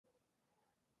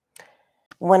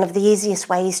One of the easiest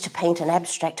ways to paint an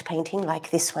abstract painting like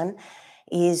this one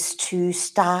is to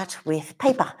start with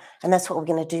paper, and that's what we're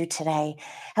going to do today.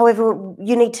 However,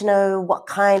 you need to know what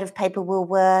kind of paper will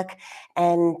work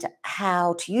and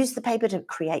how to use the paper to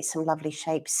create some lovely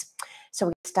shapes. So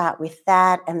we'll start with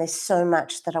that, and there's so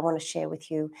much that I want to share with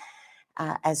you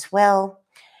as well.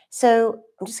 So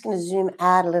I'm just going to zoom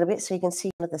out a little bit so you can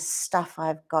see some of the stuff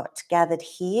I've got gathered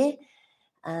here.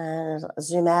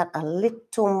 Zoom out a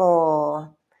little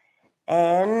more.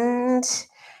 And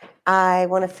I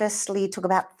want to firstly talk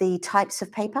about the types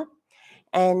of paper.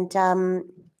 And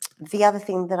the other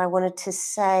thing that I wanted to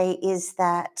say is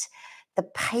that the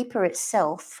paper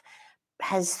itself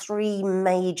has three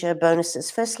major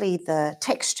bonuses. Firstly, the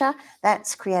texture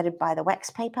that's created by the wax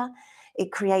paper.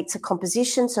 It creates a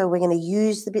composition, so we're going to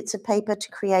use the bits of paper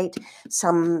to create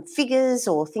some figures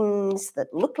or things that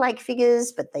look like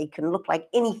figures, but they can look like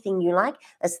anything you like.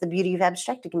 That's the beauty of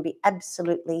abstract. It can be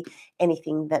absolutely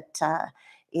anything that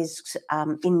is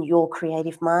in your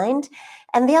creative mind.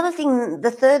 And the other thing,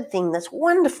 the third thing that's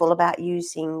wonderful about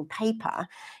using paper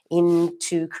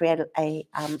to create a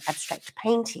abstract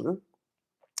painting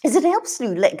is it helps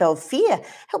you let go of fear,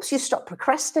 helps you stop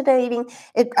procrastinating.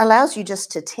 It allows you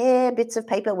just to tear bits of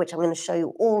paper, which I'm going to show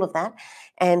you all of that,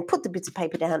 and put the bits of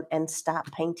paper down and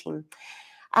start painting.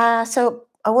 So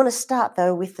I want to start,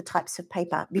 though, with the types of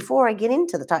paper. Before I get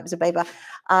into the types of paper,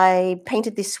 I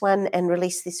painted this one and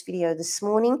released this video this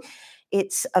morning.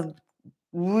 It's a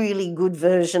really good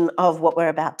version of what we're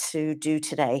about to do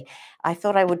today. I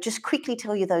thought I would just quickly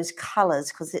tell you those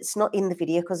colors because it's not in the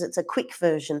video, because it's a quick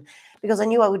version, because I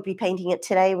knew I would be painting it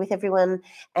today with everyone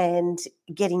and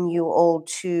getting you all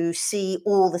to see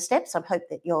all the steps. I hope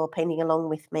that you're painting along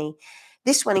with me.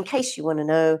 This one, in case you want to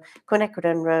know,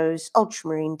 quinacridone rose,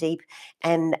 ultramarine deep,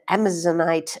 and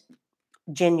amazonite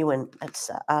genuine.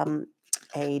 It's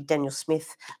a Daniel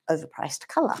Smith overpriced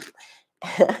color.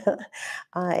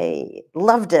 I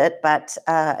loved it, but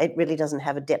it really doesn't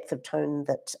have a depth of tone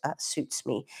that suits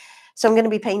me. So I'm going to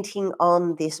be painting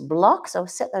on this block. So I'll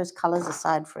set those colors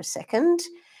aside for a second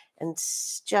and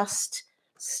just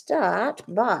start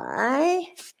by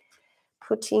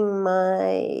putting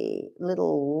my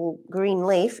little green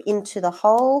leaf into the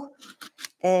hole.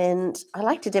 And I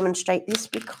like to demonstrate this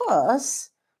because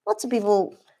lots of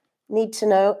people need to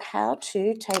know how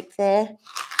to take their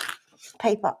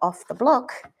paper off the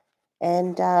block,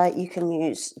 and you can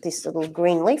use this little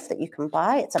green leaf that you can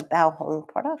buy. It's a Bao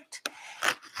product,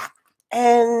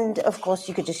 and of course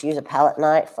you could just use a palette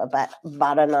knife, a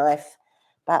butter knife,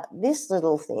 but this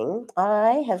little thing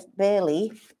I have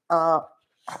barely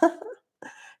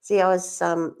see, I was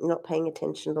not paying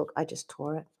attention. Look, I just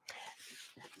tore it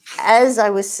as I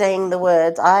was saying the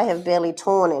words. I have barely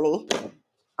torn any.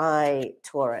 I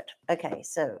tore it. Okay,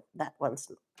 so that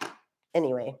one's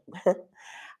anyway.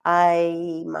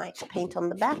 I might paint on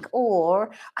the back,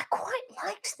 or I quite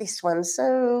liked this one,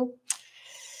 so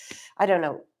I don't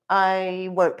know. I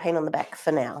won't paint on the back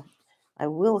for now. I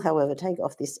will, however, take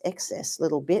off this excess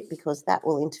little bit because that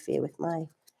will interfere with my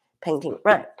painting.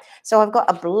 Right, so I've got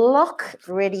a block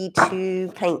ready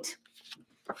to paint.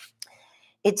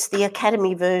 It's the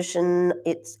Academy version.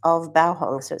 It's of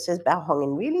Bao, so it says Bao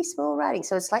in really small writing.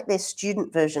 So it's like their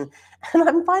student version, and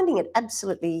I'm finding it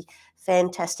absolutely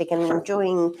fantastic and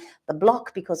enjoying the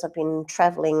block because I've been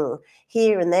traveling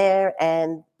here and there,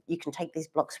 and you can take these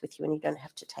blocks with you and you don't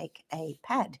have to take a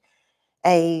pad,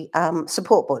 a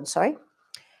support board, sorry.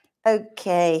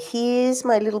 Okay, here's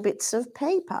my little bits of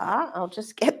paper. I'll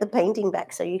just get the painting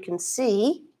back so you can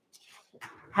see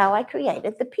how I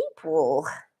created the people.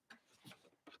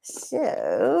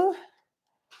 So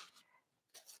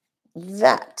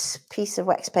that piece of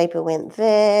wax paper went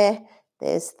there.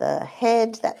 There's the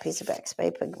head. That piece of wax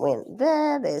paper went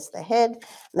there. There's the head.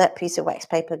 And that piece of wax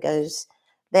paper goes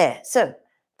there. So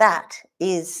that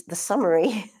is the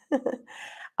summary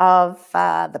of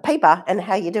the paper and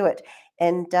how you do it.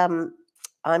 And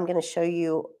I'm going to show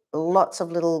you lots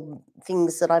of little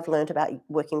things that I've learned about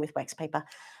working with wax paper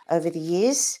over the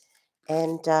years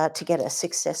and to get a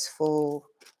successful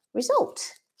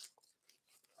result.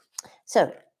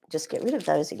 So just get rid of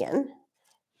those again.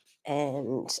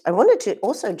 And I wanted to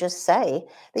also just say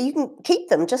that you can keep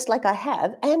them just like I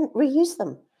have and reuse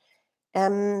them.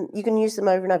 You can use them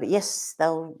over and over. Yes,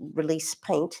 they'll release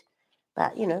paint,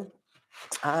 but, you know,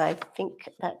 I think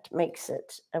that makes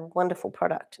it a wonderful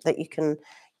product that you can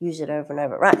use it over and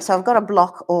over. Right, so I've got a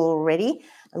block already.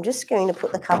 I'm just going to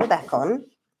put the cover back on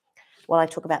while I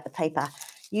talk about the paper.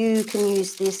 You can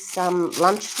use this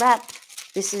lunch wrap.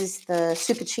 This is the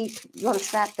super cheap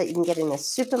lunch wrap that you can get in a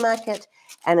supermarket,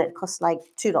 and it costs like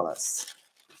 $2.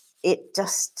 it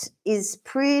just is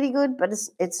pretty good, but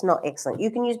it's not excellent.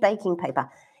 You can use baking paper.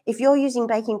 If you're using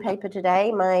baking paper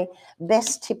today, my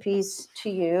best tip is to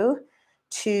you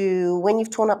to, when you've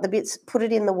torn up the bits, put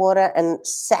it in the water and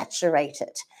saturate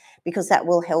it, because that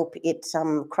will help it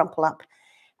crumple up.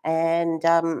 And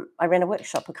I ran a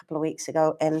workshop a couple of weeks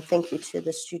ago, and thank you to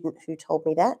the student who told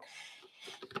me that.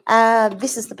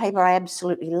 This is the paper I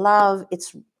absolutely love.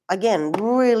 It's, again,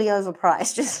 really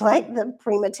overpriced, just like the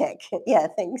Primatech. Yeah,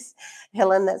 thanks,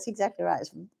 Helen. That's exactly right.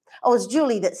 Oh, it's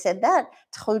Julie that said that.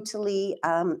 Totally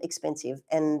expensive,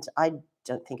 and I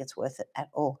don't think it's worth it at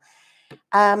all.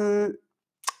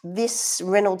 This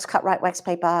Reynolds Cut-Right wax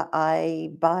paper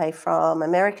I buy from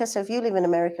America. So if you live in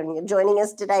America and you're joining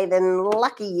us today, then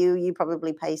lucky you. You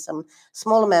probably pay some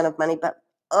small amount of money. But,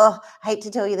 oh, I hate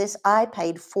to tell you this, I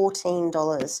paid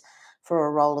 $14 for a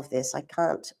roll of this. I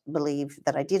can't believe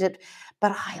that I did it.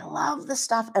 But I love the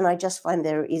stuff, and I just find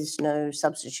there is no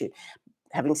substitute.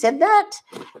 Having said that,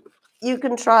 you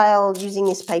can trial using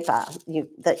this paper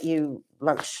that you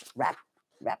wrap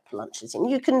lunches in.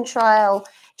 You can trial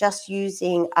just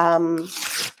using,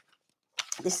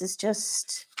 this is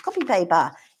just copy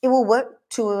paper. It will work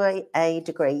to a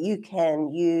degree. You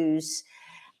can use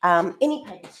any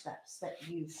paper scraps that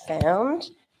you've found.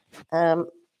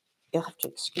 You'll have to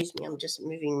excuse me, I'm just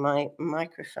moving my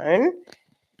microphone,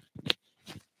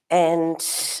 and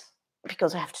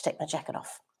because I have to take my jacket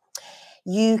off.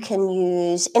 You can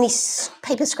use any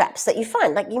paper scraps that you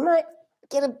find. Like, you might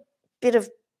get a bit of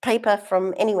paper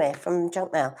from anywhere, from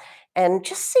junk mail, and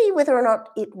just see whether or not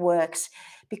it works,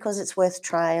 because it's worth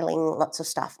trialing lots of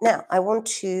stuff. Now, I want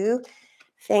to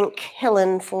thank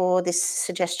Helen for this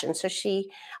suggestion. So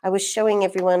I was showing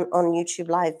everyone on YouTube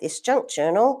Live this junk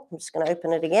journal. I'm just going to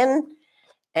open it again.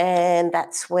 And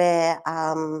that's where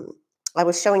I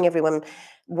was showing everyone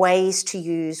ways to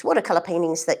use watercolor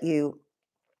paintings that you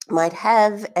might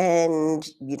have and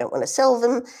you don't want to sell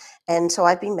them. And so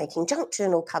I've been making junk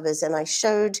journal covers, and I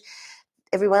showed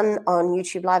everyone on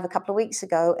YouTube Live a couple of weeks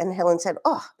ago, and Helen said,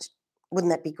 oh,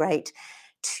 wouldn't that be great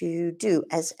to do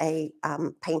as a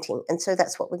painting? And so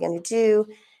that's what we're going to do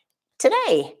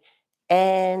today.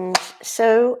 And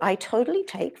so I totally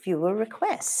take viewer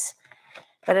requests.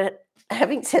 But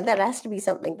having said that, it has to be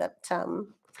something that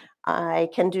I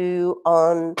can do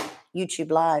on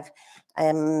YouTube Live.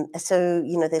 So,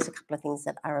 there's a couple of things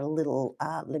that are a little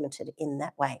limited in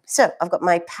that way. So I've got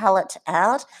my palette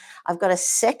out. I've got a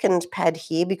second pad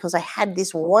here because I had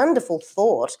this wonderful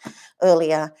thought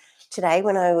earlier today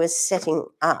when I was setting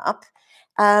up.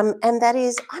 And that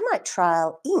is, I might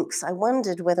trial inks. I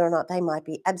wondered whether or not they might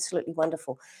be absolutely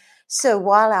wonderful. So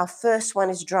while our first one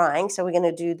is drying, so we're going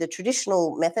to do the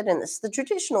traditional method, and it's the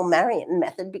traditional Marion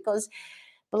method, because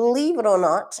believe it or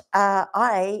not,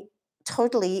 I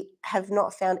totally have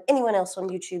not found anyone else on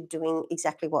YouTube doing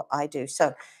exactly what I do.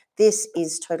 So this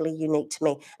is totally unique to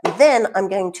me. And then I'm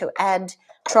going to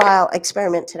trial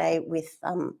experiment today with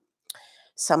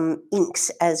some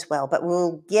inks as well, but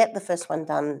we'll get the first one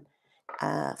done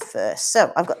first.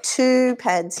 So I've got two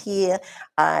pads here.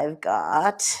 I've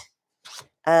got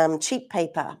cheap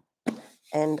paper,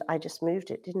 and I just moved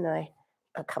it, didn't I?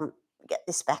 I'll come get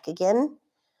this back again.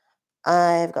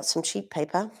 I've got some cheap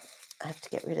paper. I have to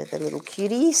get rid of the little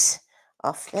cuties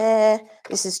off there.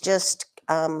 This is just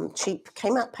cheap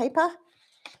Kmart paper.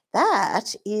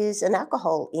 That is an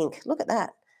alcohol ink. Look at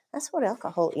that. That's what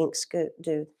alcohol inks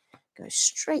do. Go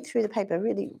straight through the paper.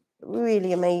 Really,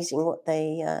 really amazing what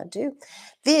they do.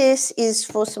 This is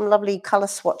for some lovely colour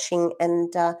swatching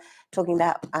and talking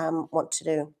about what to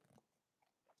do.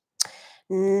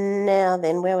 Now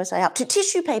then, where was I up to?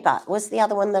 Tissue paper was the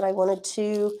other one that I wanted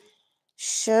to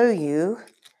show you.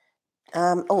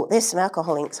 Oh, there's some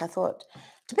alcohol inks. I thought,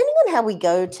 depending on how we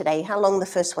go today, how long the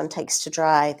first one takes to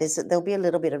dry, there'll be a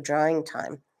little bit of drying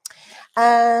time.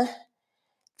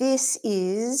 This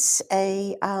is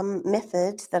a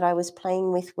method that I was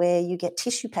playing with where you get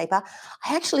tissue paper.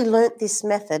 I actually learnt this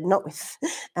method, not with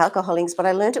alcohol inks, but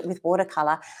I learnt it with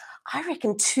watercolour. I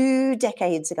reckon 2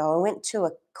 decades ago. I went to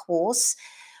a course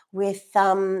with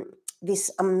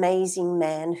this amazing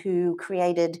man who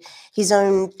created his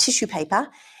own tissue paper,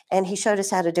 and he showed us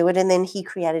how to do it, and then he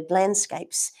created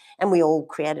landscapes, and we all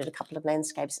created a couple of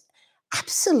landscapes.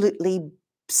 Absolutely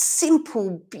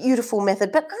simple, beautiful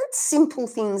method, but aren't simple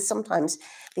things sometimes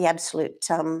the absolute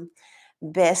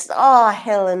best? Oh,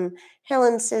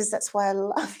 Helen says, that's why I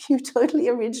love you, totally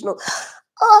original.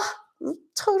 Oh,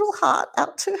 total heart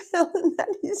out to Helen.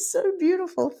 That is so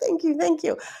beautiful. Thank you, thank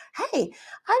you. Hey,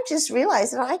 I've just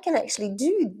realized that I can actually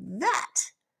do that.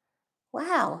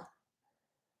 Wow.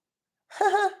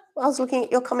 I was looking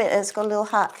at your comment and it's got a little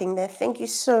heart thing there. Thank you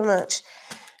so much.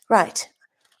 Right.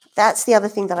 That's the other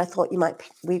thing that I thought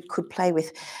we could play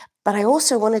with. But I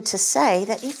also wanted to say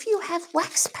that if you have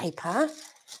wax paper,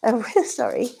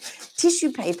 sorry,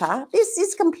 tissue paper, this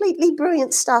is completely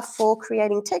brilliant stuff for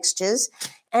creating textures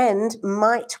and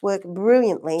might work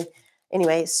brilliantly.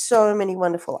 Anyway, so many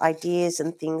wonderful ideas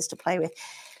and things to play with.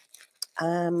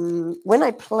 When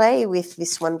I play with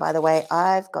this one, by the way,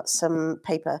 I've got some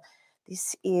paper.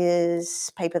 This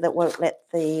is paper that won't let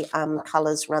the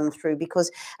colours run through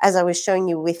because, as I was showing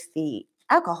you with the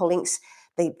alcohol inks,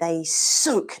 they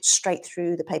soak straight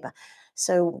through the paper.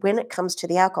 So when it comes to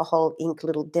the alcohol ink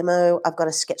little demo, I've got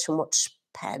a sketch and watch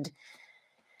pad.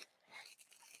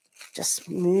 Just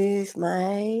move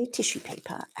my tissue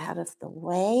paper out of the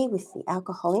way with the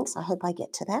alcohol inks. I hope I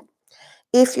get to that.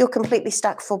 If you're completely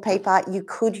stuck for paper, you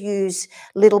could use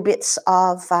little bits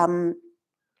of cling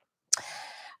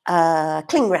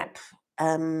wrap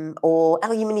or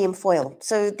aluminium foil.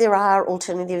 So there are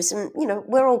alternatives, and you know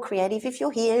we're all creative. If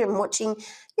you're here and watching,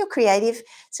 you're creative.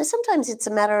 So sometimes it's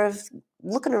a matter of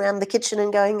looking around the kitchen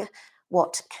and going,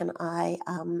 "What can I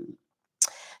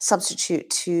substitute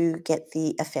to get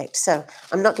the effect?" So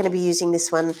I'm not going to be using this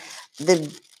one.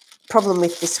 The problem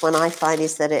with this one I find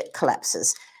is that it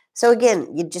collapses. So again,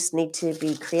 you just need to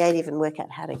be creative and work out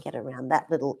how to get around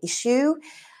that little issue.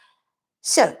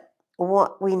 So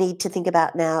what we need to think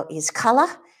about now is colour,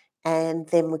 and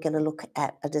then we're going to look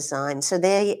at a design. So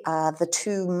they are the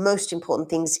two most important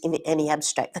things in any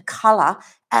abstract. The colour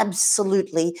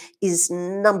absolutely is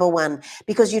number one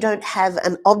because you don't have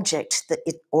an object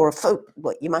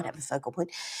well, you might have a focal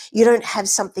point. You don't have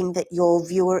something that your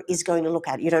viewer is going to look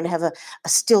at. You don't have a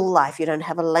still life. You don't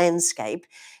have a landscape.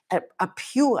 A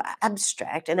pure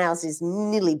abstract, and ours is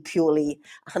nearly purely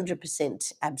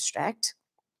 100% abstract.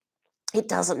 It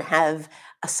doesn't have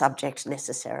a subject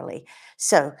necessarily.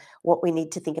 So what we need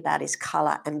to think about is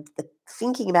colour, and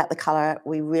thinking about the colour,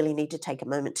 we really need to take a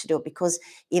moment to do it because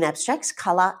in abstracts,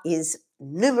 colour is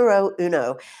numero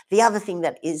uno. The other thing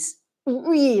that is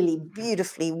really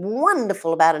beautifully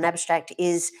wonderful about an abstract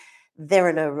is there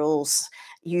are no rules.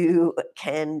 You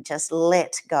can just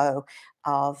let go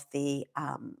of the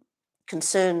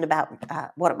concern about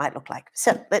what it might look like.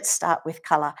 So let's start with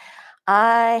colour.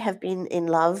 I have been in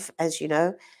love, as you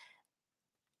know,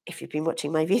 if you've been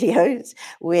watching my videos,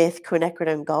 with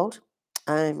quinacridone gold.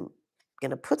 I'm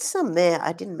going to put some there.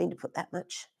 I didn't mean to put that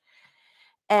much.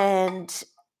 And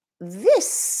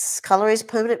this colour is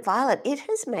permanent violet. It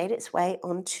has made its way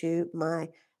onto my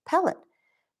palette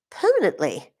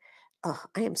permanently. Oh,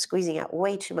 I am squeezing out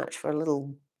way too much for a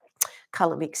little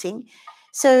colour mixing.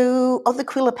 So on the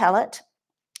Quilla palette,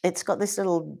 it's got this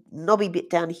little knobby bit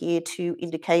down here to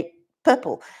indicate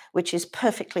purple, which is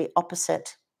perfectly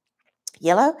opposite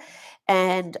yellow.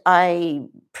 And I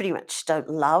pretty much don't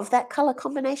love that color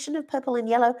combination of purple and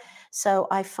yellow. So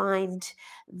I find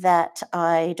that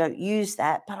I don't use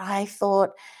that. But I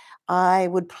thought I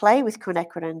would play with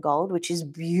quinacridone gold, which is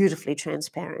beautifully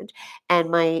transparent, and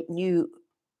my new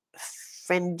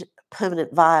friend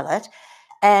permanent violet.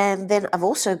 And then I've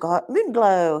also got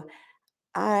Moonglow.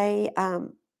 I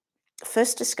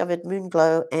first discovered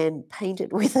Moonglow and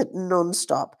painted with it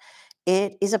non-stop.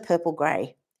 It is a purple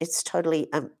grey. It's totally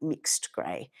a mixed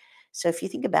grey. So if you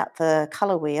think about the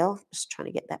colour wheel, just trying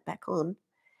to get that back on,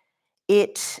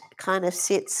 it kind of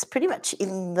sits pretty much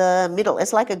in the middle.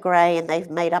 It's like a grey, and they've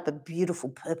made up a beautiful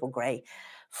purple grey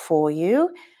for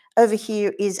you. Over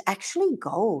here is actually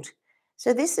gold.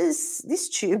 So this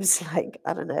tube's like,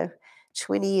 I don't know,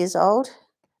 20 years old.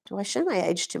 Do I show my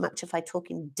age too much if I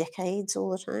talk in decades all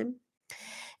the time?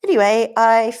 Anyway,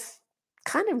 I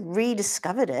kind of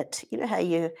rediscovered it. You know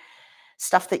how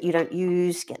stuff that you don't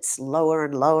use gets lower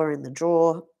and lower in the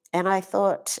drawer? And I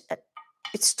thought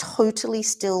it's totally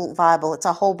still viable. It's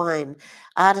a Holbein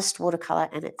artist watercolor,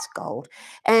 and it's gold.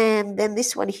 And then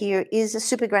this one here is a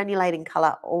super granulating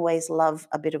color. Always love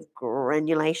a bit of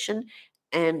granulation.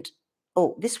 And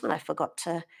oh, this one I forgot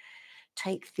to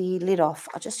take the lid off.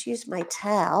 I'll just use my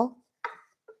towel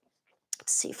to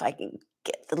see if I can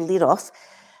get the lid off.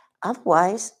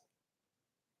 Otherwise,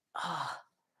 oh.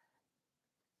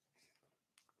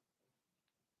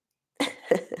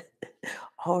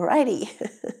 Alrighty.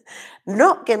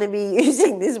 Not going to be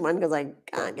using this one because I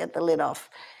can't get the lid off.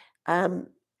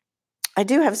 I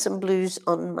do have some blues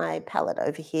on my palette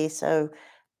over here, so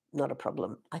not a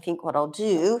problem. I think what I'll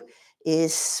do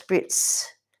is spritz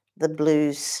the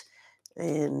blues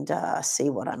and see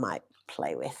what I might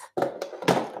play with,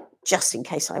 just in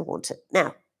case I want it.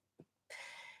 Now,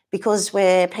 because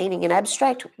we're painting an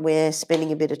abstract, we're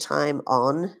spending a bit of time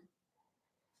on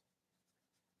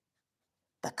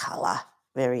the colour.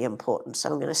 Very important. So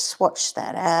I'm going to swatch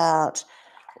that out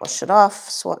wash it off,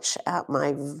 swatch out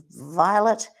my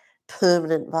violet,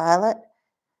 permanent violet.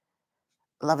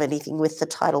 Love anything with the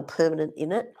title permanent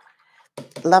in it.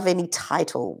 Love any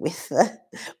title with the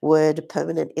word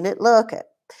permanent in it. Look at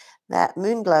that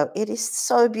moon glow. It is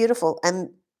so beautiful. And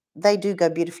they do go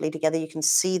beautifully together. You can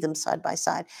see them side by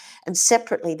side. And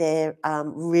separately, they're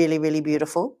really, really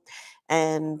beautiful.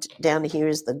 And down here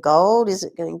is the gold. Is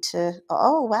it going to,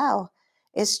 oh, wow.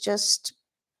 It's just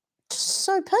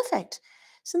so perfect.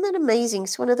 Isn't that amazing?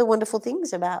 It's one of the wonderful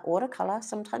things about watercolour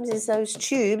sometimes is those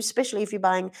tubes, especially if you're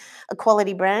buying a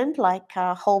quality brand like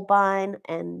Holbein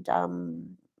and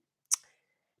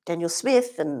Daniel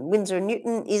Smith and Winsor &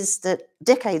 Newton, is that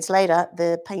decades later,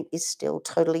 the paint is still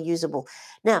totally usable.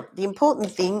 Now, the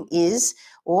important thing is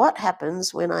what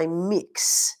happens when I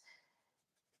mix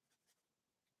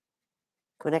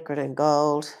quinacridone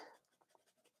gold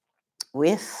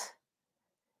with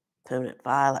permanent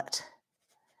violet.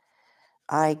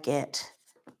 I get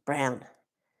brown.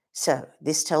 So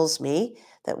this tells me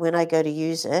that when I go to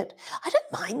use it, I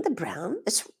don't mind the brown.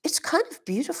 It's kind of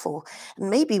beautiful. And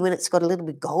maybe when it's got a little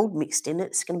bit gold mixed in it,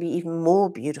 it's going to be even more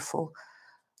beautiful.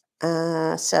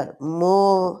 So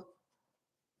more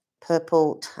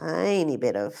purple, tiny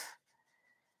bit of,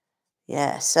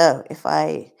 yeah. So if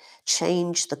I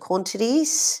change the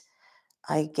quantities,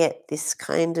 I get this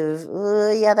kind of,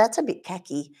 yeah, that's a bit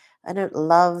khaki. I don't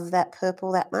love that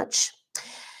purple that much.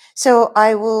 So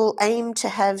I will aim to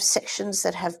have sections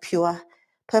that have pure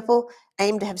purple,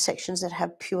 aim to have sections that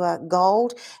have pure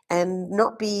gold, and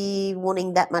not be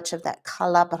wanting that much of that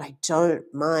colour, but I don't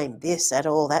mind this at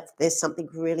all. There's something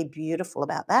really beautiful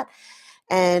about that.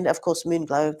 And of course, moon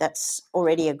glow, that's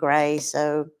already a grey,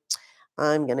 so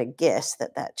I'm going to guess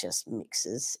that that just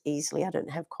mixes easily. I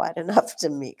don't have quite enough to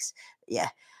mix. Yeah,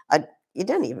 you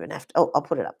don't even have to, oh, I'll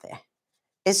put it up there.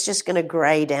 It's just going to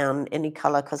grey down any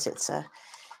colour because it's a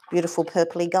beautiful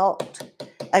purpley gold,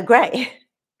 grey,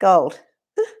 gold.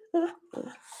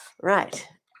 Right,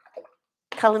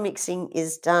 colour mixing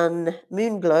is done.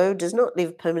 Moon glow does not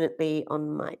live permanently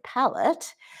on my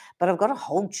palette, but I've got a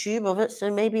whole tube of it,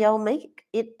 so maybe I'll make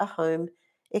it a home.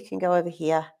 It can go over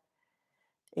here.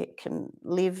 It can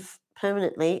live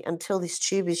permanently until this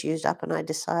tube is used up and I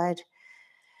decide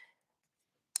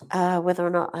whether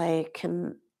or not I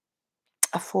can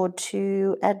afford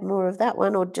to add more of that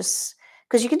one, or just,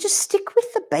 because you can just stick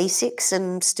with the basics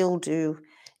and still do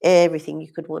everything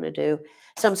you could want to do.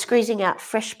 So I'm squeezing out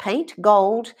fresh paint.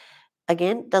 Gold,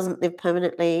 again, doesn't live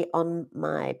permanently on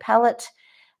my palette.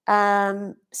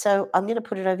 So I'm going to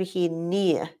put it over here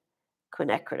near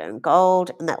quinacridone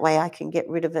gold, and that way I can get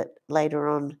rid of it later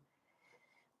on.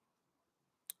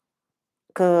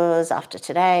 Because after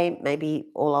today, maybe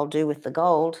all I'll do with the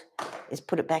gold is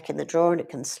put it back in the drawer and it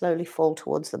can slowly fall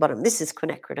towards the bottom. This is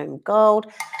quinacridone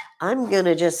gold. I'm going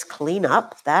to just clean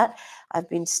up that. I've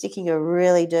been sticking a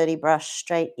really dirty brush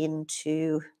straight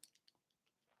into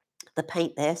the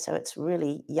paint there, so it's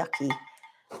really yucky.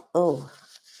 Oh,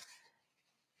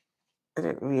 I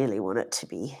don't really want it to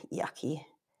be yucky.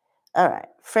 All right,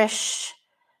 fresh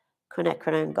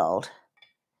quinacridone gold.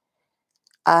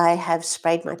 I have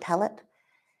sprayed my palette.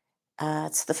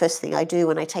 It's the first thing I do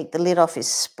when I take the lid off is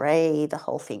spray the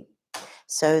whole thing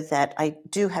so that I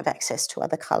do have access to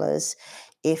other colours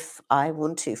if I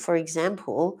want to. For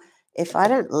example, if I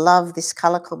don't love this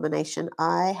colour combination,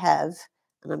 I have,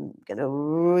 and I'm going to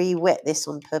re-wet this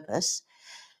on purpose,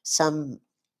 some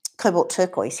cobalt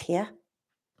turquoise here.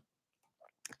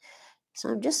 So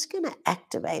I'm just going to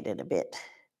activate it a bit.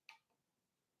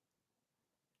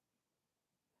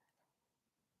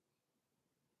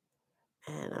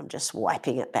 And I'm just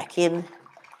wiping it back in.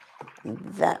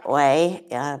 That way,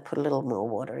 put a little more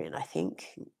water in, I think.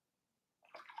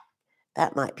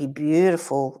 That might be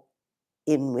beautiful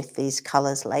in with these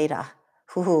colours later.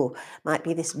 Ooh, might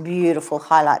be this beautiful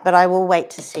highlight, but I will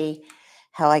wait to see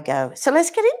how I go. So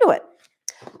let's get into it.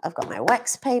 I've got my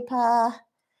wax paper.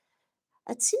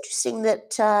 It's interesting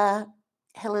that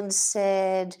Helen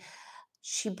said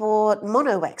she bought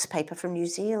mono wax paper from New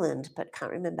Zealand, but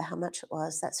can't remember how much it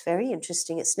was. That's very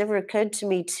interesting. It's never occurred to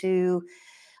me to,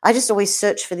 I just always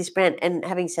search for this brand. And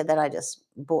having said that, I just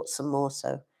bought some more,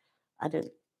 so I don't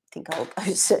think I'll go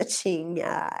searching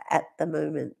at the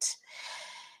moment.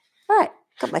 All right,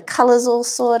 got my colours all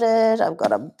sorted. I've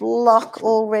got a block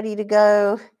all ready to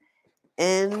go.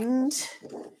 And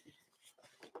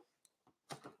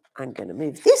I'm going to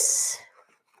move this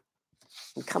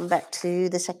and come back to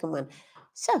the second one.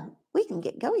 So we can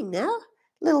get going now.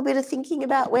 A little bit of thinking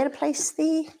about where to place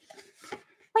the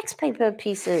wax paper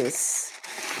pieces.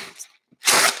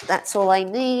 That's all I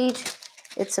need.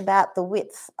 It's about the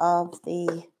width of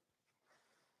the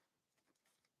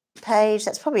page.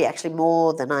 That's probably actually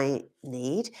more than I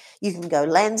need. You can go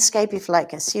landscape if you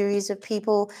like a series of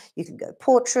people. You can go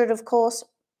portrait, of course,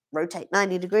 rotate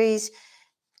 90 degrees,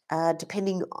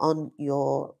 depending on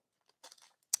your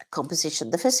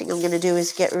composition. The first thing I'm going to do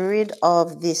is get rid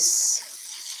of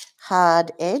this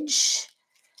hard edge.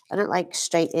 I don't like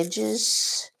straight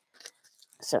edges,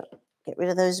 so get rid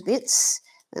of those bits.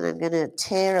 Then I'm going to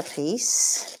tear a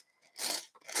piece,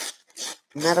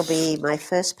 and that'll be my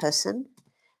first person.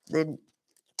 Then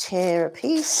tear a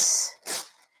piece,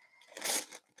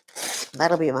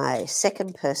 that'll be my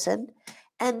second person.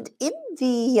 And in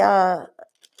the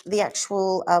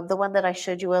actual, the one that I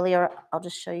showed you earlier, I'll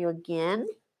just show you again.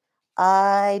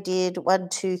 I did 1,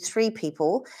 2, 3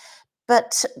 people,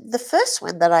 but the first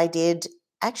one that I did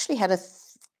actually had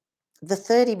the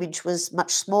third image was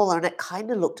much smaller, and it kind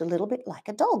of looked a little bit like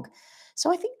a dog.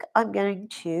 So I think I'm going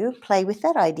to play with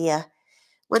that idea.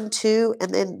 1, 2,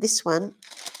 and then this one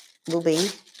will be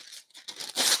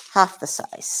half the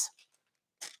size.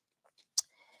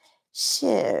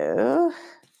 So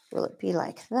will it be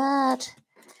like that?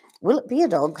 Will it be a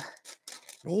dog?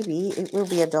 Maybe it will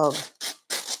be a dog.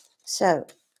 So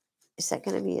is that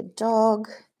going to be a dog?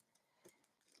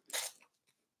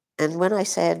 And when I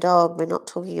say a dog, we're not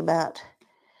talking about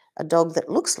a dog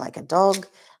that looks like a dog.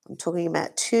 I'm talking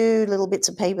about 2 little bits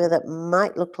of paper that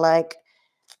might look like,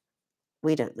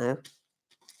 we don't know.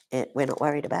 We're not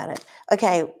worried about it.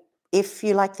 Okay, if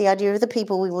you like the idea of the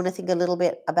people, we want to think a little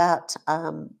bit about,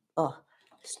 oh,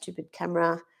 stupid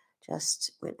camera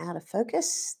just went out of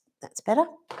focus. That's better.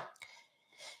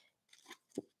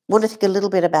 Want to think a little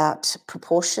bit about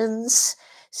proportions.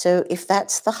 So if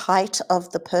that's the height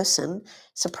of the person,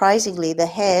 surprisingly, the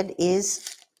head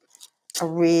is a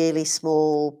really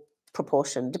small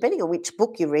proportion. Depending on which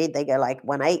book you read, they go like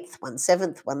 1/8,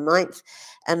 1/7, 1/9,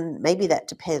 and maybe that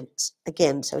depends.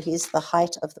 Again, so here's the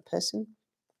height of the person.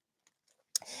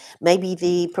 Maybe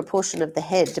the proportion of the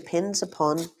head depends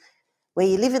upon where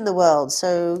you live in the world.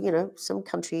 So, you know, some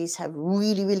countries have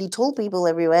really, really tall people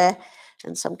everywhere,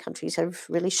 and some countries have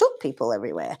really short people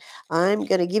everywhere. I'm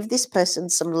going to give this person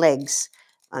some legs.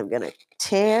 I'm going to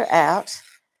tear out,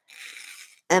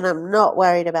 and I'm not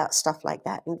worried about stuff like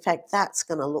that. In fact, that's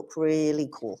going to look really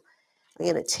cool. I'm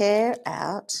going to tear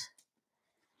out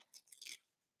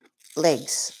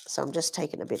legs. So I'm just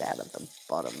taking a bit out of the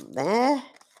bottom there.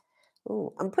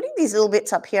 Ooh, I'm putting these little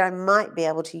bits up here. I might be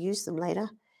able to use them later.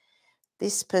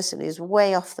 This person is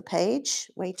way off the page,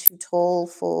 way too tall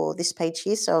for this page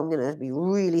here, so I'm going to be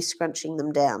really scrunching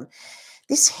them down.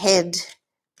 This head,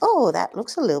 oh, that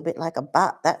looks a little bit like a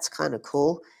butt. That's kind of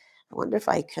cool. I wonder if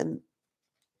I can,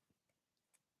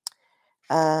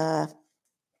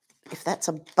 if that's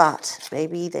a butt,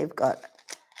 maybe they've got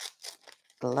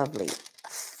a lovely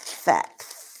fat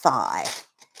thigh.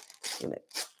 I'm going to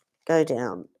go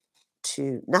down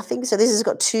to nothing. So this has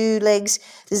got 2 legs.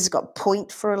 This has got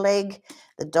point for a leg.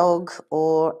 The dog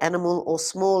or animal or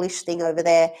smallish thing over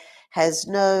there has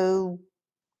no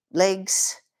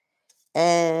legs.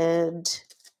 And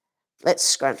let's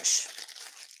scrunch.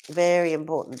 Very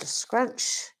important to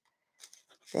scrunch.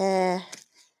 There.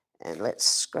 And let's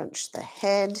scrunch the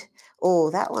head. Oh,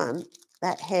 that one,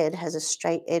 that head has a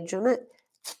straight edge on it.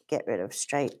 Get rid of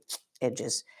straight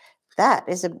edges. That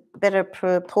is a better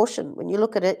proportion. When you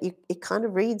look at it, it kind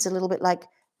of reads a little bit like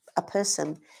a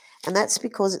person. And that's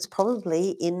because it's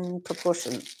probably in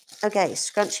proportion. Okay,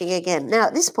 scrunching again. Now,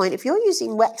 at this point, if you're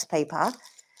using wax paper,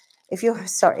 if you're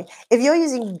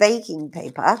using baking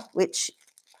paper, which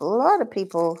a lot of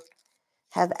people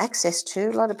have access to,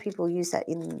 a lot of people use that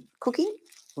in cooking,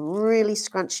 really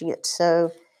scrunching it so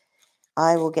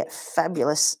I will get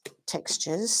fabulous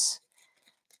textures.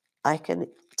 I can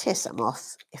tear some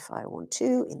off if I want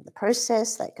to in the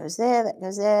process. That goes there, that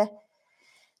goes there.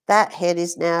 That head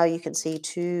is now, you can see,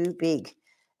 too big.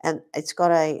 And it's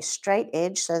got a straight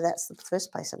edge, so that's the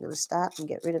first place I'm going to start and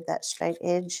get rid of that straight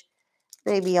edge.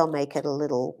 Maybe I'll make it a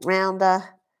little rounder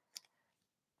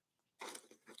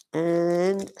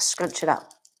and scrunch it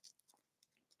up.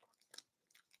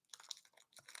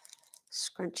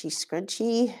 Scrunchy,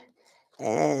 scrunchy.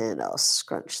 And I'll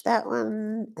scrunch that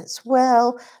one as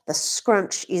well. The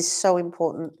scrunch is so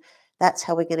important. That's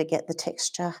how we're going to get the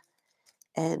texture.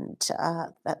 And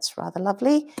that's rather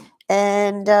lovely.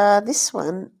 And this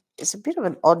one is a bit of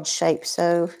an odd shape,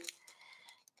 so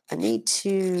I need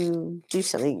to do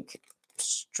something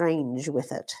strange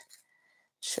with it.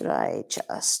 Should I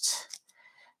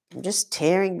I'm just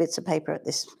tearing bits of paper at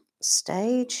this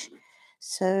stage.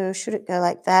 So should it go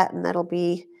like that? And that'll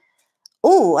be,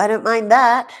 oh, I don't mind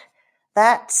that.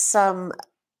 That's all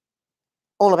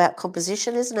about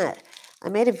composition, isn't it? I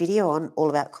made a video on all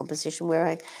about composition where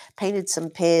I painted some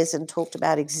pears and talked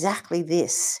about exactly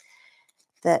this,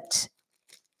 that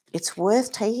it's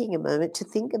worth taking a moment to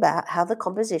think about how the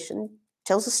composition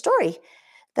tells a story,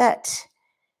 that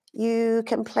you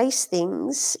can place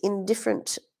things in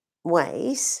different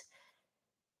ways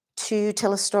to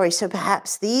tell a story. So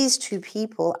perhaps these two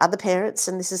people are the parents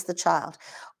and this is the child,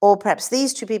 or perhaps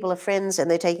these two people are friends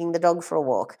and they're taking the dog for a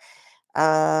walk.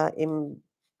 Or,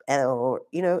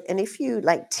 you know, and if you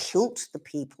like tilt the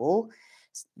people,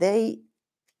 this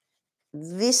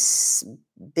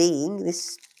being,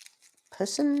 this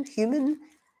person, human,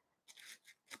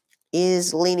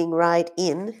 is leaning right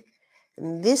in,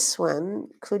 and this one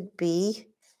could be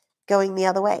going the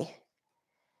other way.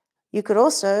 You could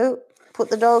also put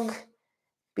the dog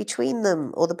between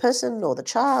them, or the person, or the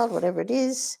child, whatever it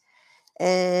is,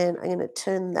 and I'm going to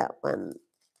turn that one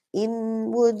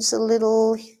inwards a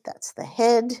little. That's the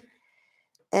head.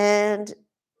 And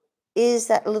is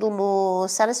that a little more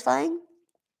satisfying?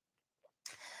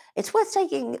 It's worth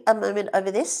taking a moment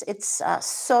over this. It's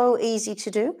so easy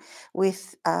to do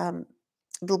with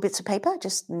little bits of paper.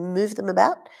 Just move them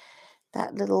about.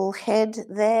 That little head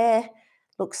there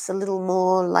looks a little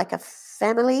more like a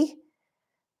family.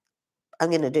 I'm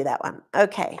going to do that one.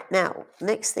 Okay, now,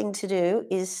 next thing to do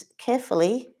is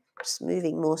carefully, just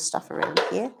moving more stuff around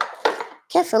here,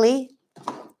 carefully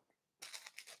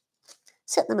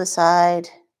set them aside.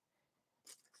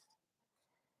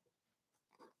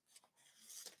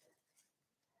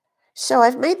 So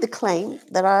I've made the claim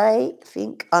that I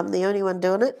think I'm the only one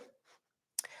doing it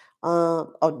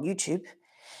on YouTube.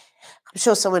 I'm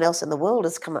sure someone else in the world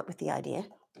has come up with the idea.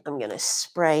 I'm going to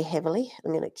spray heavily.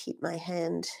 I'm going to keep my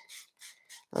hand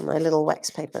on my little wax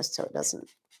paper so it doesn't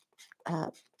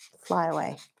fly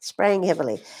away. Spraying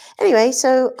heavily. Anyway,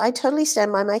 so I totally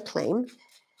stand by my claim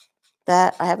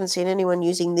that I haven't seen anyone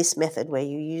using this method where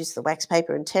you use the wax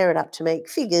paper and tear it up to make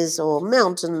figures or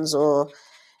mountains,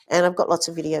 and I've got lots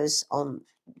of videos on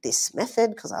this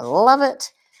method because I love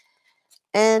it.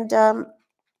 And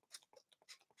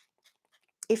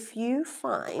if you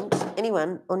find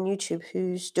anyone on YouTube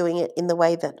who's doing it in the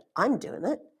way that I'm doing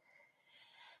it,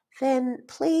 then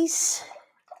please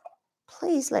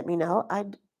let me know.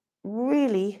 I'd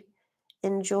really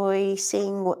enjoy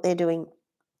seeing what they're doing.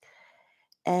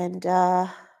 And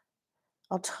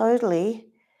I'll totally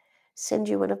send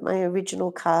you one of my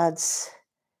original cards,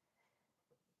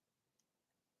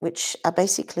 which are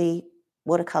basically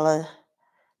watercolour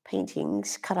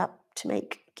paintings cut up to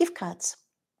make gift cards.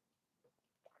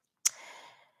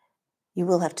 You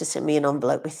will have to send me an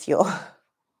envelope with your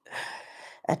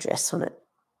address on it.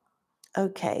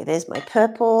 Okay, there's my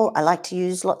purple. I like to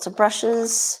use lots of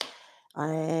brushes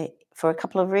for a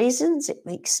couple of reasons. It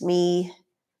makes me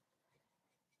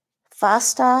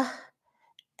faster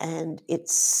and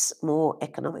it's more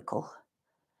economical.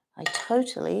 I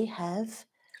totally have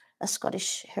a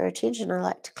Scottish heritage and I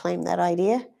like to claim that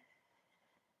idea.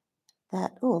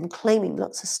 I'm claiming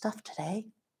lots of stuff today.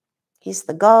 Here's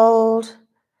the gold.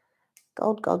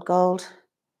 Gold, gold, gold.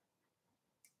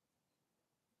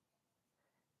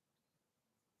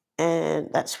 And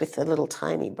that's with a little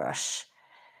tiny brush.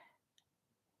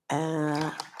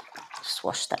 Just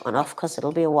wash that one off because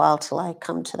it'll be a while till I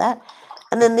come to that.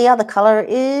 And then the other colour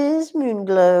is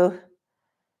Moonglow.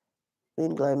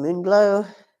 Moonglow, Moonglow.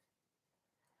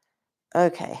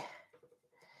 Okay.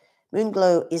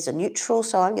 Moonglow is a neutral,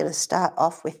 so I'm going to start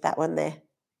off with that one there.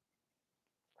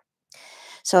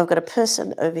 So I've got a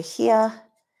person over here,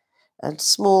 a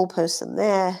small person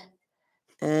there,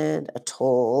 and a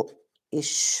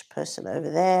tall-ish person over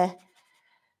there.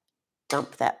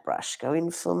 Dump that brush. Go in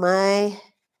for my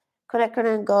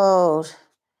quinacridone gold.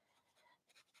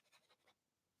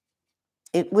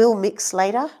 It will mix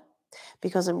later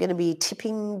because I'm going to be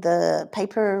tipping the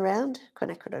paper around.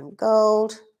 Quinacridone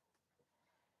gold.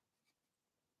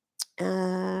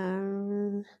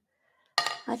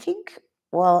 I think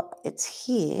while it's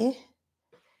here,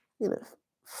 I'm going to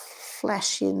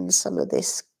flash in some of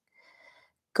this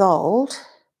gold.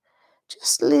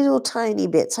 Just little tiny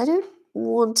bits. I don't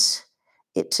want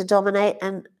it to dominate,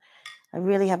 and I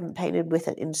really haven't painted with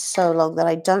it in so long that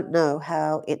I don't know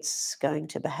how it's going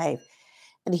to behave.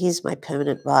 And here's my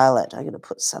permanent violet. I'm going to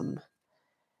put some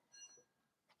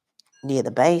near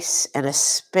the base and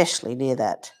especially near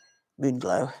that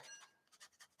Moonglow.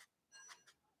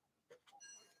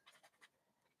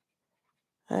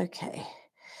 Okay,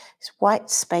 there's white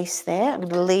space there. I'm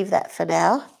going to leave that for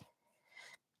now.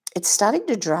 It's starting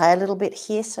to dry a little bit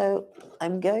here, so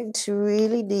I'm going to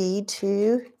really need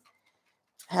to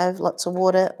have lots of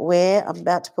water where I'm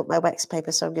about to put my wax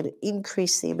paper, so I'm going to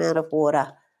increase the amount of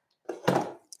water.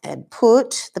 and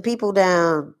put the people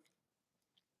down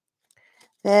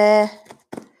there.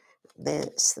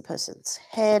 There's the person's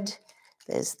head.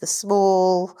 There's the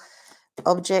small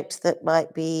object that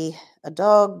might be a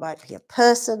dog, might be a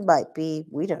person, might be,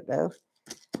 we don't know.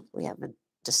 We haven't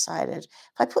decided.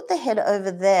 If I put the head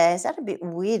over there, is that a bit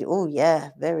weird? Oh, yeah,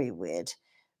 very weird.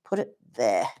 Put it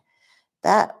there.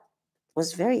 That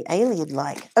was very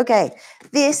alien-like. Okay,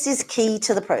 this is key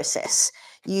to the process.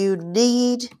 You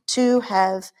need to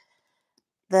have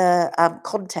the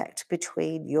contact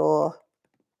between your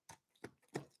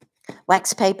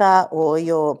wax paper or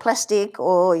your plastic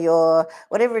or your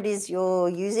whatever it is you're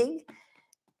using.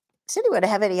 Does anyone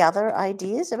have any other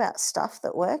ideas about stuff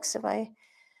that works? Have I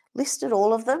listed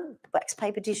all of them? Wax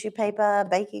paper, tissue paper,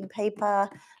 baking paper,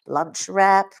 lunch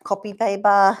wrap, copy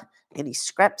paper, any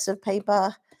scraps of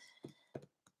paper,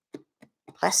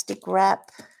 plastic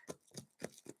wrap.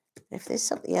 If there's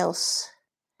something else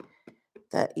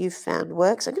that you've found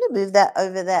works, I'm going to move that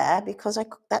over there because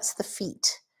that's the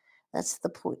feet. That's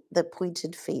the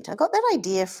pointed feet. I got that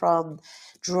idea from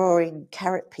drawing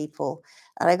carrot people,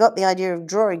 and I got the idea of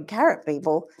drawing carrot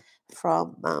people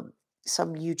from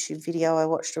some YouTube video I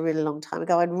watched a really long time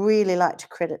ago. I'd really like to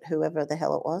credit whoever the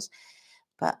hell it was,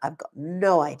 but I've got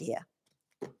no idea.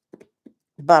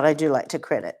 But I do like to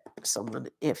credit someone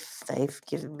if they've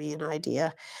given me an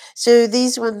idea. So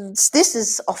these ones, this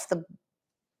is off the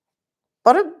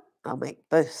bottom. I'll make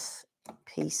both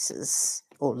pieces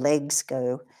or legs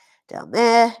go down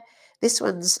there. This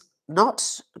one's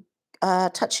not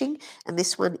touching, and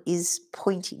this one is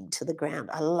pointing to the ground.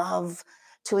 I love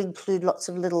to include lots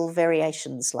of little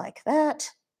variations like that.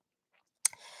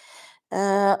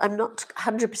 I'm not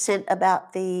 100%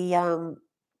 about the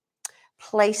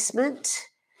placement,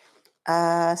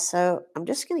 so I'm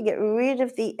just going to get rid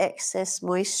of the excess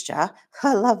moisture.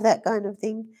 I love that kind of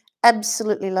thing.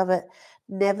 Absolutely love it.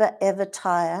 Never ever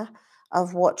tire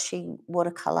of watching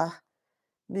watercolour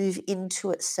move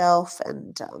into itself,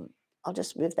 and I'll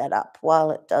just move that up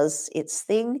while it does its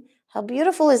thing. How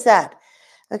beautiful is that?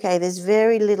 Okay, there's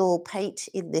very little paint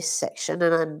in this section,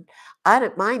 and I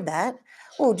don't mind that.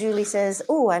 Oh, Julie says,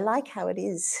 oh, I like how it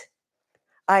is.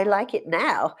 I like it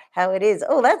now, how it is.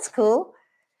 Oh, that's cool.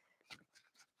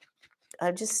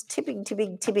 I'm just tipping,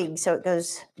 so it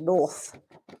goes north.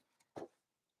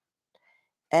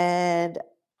 And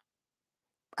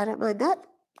I don't mind that.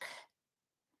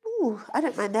 Ooh, I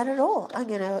don't mind that at all. I'm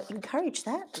going to encourage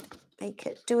that. Make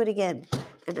it, do it again.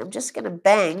 And I'm just going to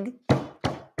bang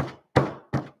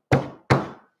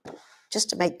just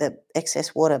to make the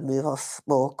excess water move off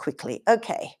more quickly.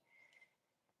 Okay.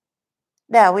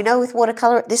 Now, we know with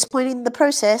watercolour at this point in the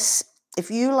process, if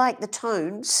you like the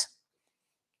tones,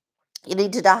 you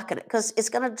need to darken it because it's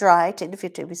going to dry 10 to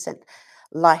 15%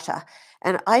 lighter.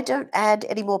 And I don't add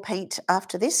any more paint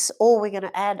after this. All we're going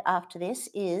to add after this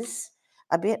is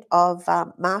a bit of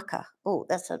marker. Oh,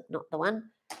 that's not the one.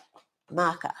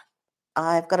 Marker.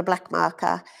 I've got a black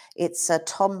marker. It's a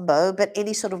Tombow, but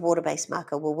any sort of water-based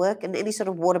marker will work, and any sort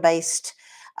of water-based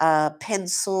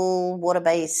pencil,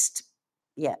 water-based,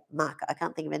 marker. I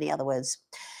can't think of any other words.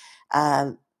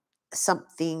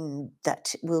 Something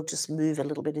that will just move a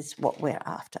little bit is what we're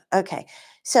after. Okay,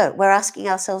 so we're asking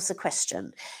ourselves the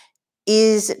question,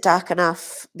 is it dark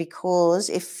enough? Because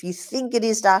if you think it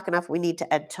is dark enough, we need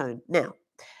to add tone. Now,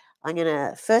 I'm going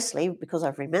to, firstly, because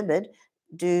I've remembered,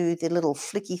 do the little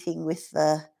flicky thing with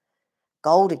the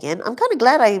gold again. I'm kind of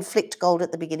glad I flicked gold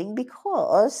at the beginning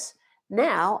because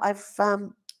now I've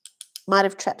might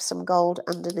have trapped some gold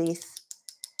underneath.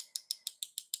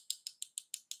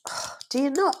 Oh, do you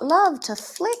not love to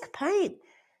flick paint?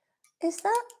 Is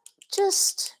that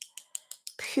just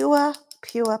pure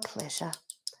pleasure?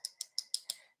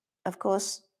 Of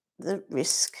course, the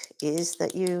risk is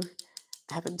that you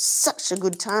having such a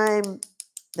good time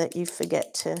that you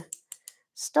forget to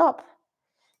stop.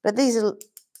 But these are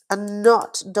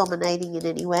not dominating in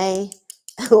any way,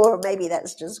 or maybe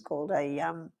that's just called a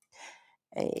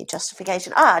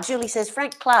justification. Julie says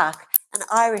Frank Clark, an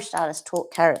Irish artist,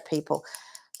 taught carrot people.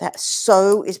 That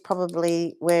so is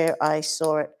probably where I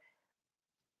saw it.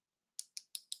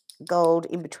 Gold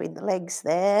in between the legs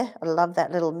there. I love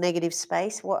that little negative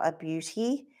space. What a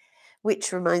beauty.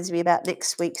 Which reminds me about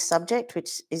next week's subject,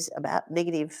 which is about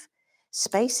negative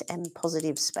space and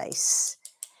positive space.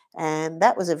 And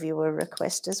that was a viewer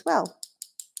request as well.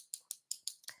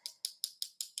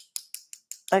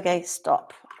 Okay,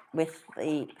 stop with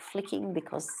the flicking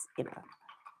because,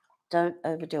 don't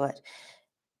overdo it.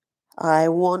 I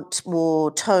want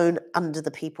more tone under the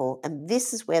people, and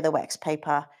this is where the wax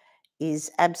paper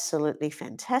is absolutely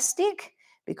fantastic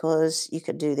because you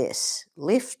can do this,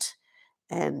 lift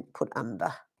and put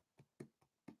under.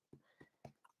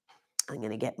 I'm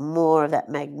going to get more of that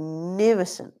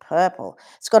magnificent purple.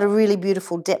 It's got a really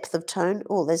beautiful depth of tone.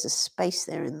 Oh, there's a space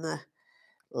there in the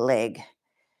leg.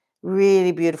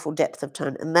 Really beautiful depth of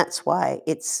tone, and that's why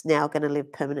it's now going to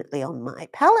live permanently on my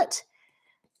palette.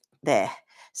 There.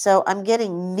 So I'm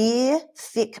getting near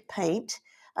thick paint.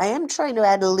 I am trying to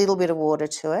add a little bit of water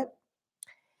to it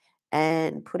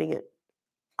and putting it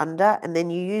under, and then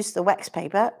you use the wax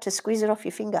paper to squeeze it off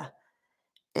your finger.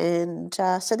 And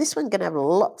so this one's going to have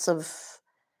lots of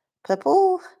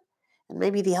purple, and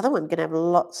maybe the other one going to have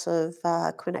lots of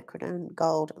quinacridone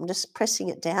gold. I'm just pressing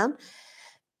it down.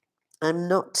 I'm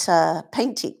not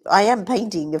painting. I am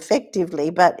painting effectively,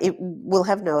 but it will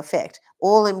have no effect.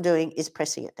 All I'm doing is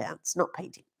pressing it down. It's not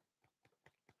painting.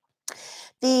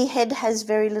 The head has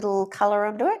very little colour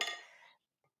under it.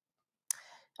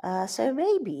 So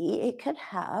maybe it could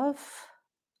have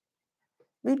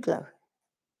moon glow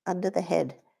under the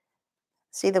head.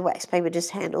 See, the wax paper just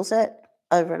handles it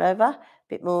over and over. A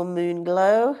bit more moon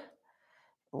glow.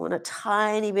 I want a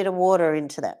tiny bit of water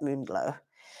into that moon glow.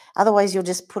 Otherwise, you'll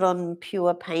just put on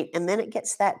pure paint, and then it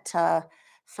gets that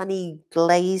funny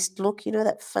glazed look. You know,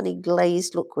 that funny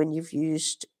glazed look when you've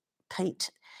used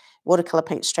paint, watercolour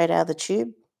paint straight out of the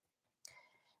tube.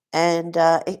 And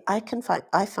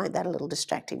I find that a little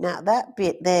distracting. Now, that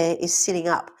bit there is sitting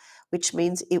up, which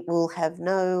means it will have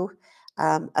no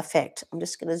effect. I'm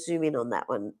just going to zoom in on that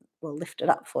one. We'll lift it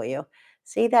up for you.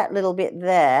 See that little bit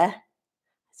there?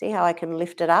 See how I can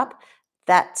lift it up?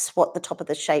 That's what the top of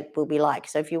the shape will be like.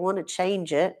 So if you want to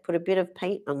change it, put a bit of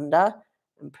paint under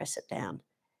and press it down.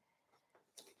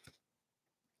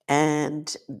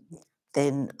 And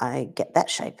then I get that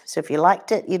shape. So if you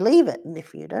liked it, you leave it. And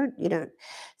if you don't, you don't.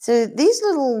 So these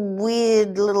little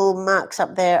weird little marks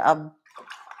up there are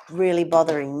really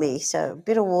bothering me. So a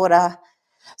bit of water.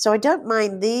 So I don't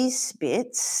mind these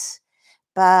bits,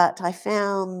 but I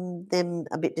found them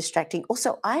a bit distracting.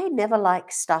 Also, I never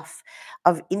like stuff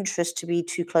of interest to be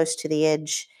too close to the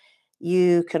edge.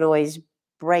 You can always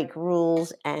break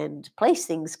rules and place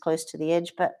things close to the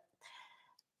edge, but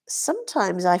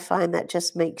sometimes I find that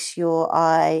just makes your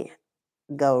eye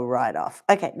go right off.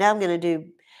 Okay, now I'm going to do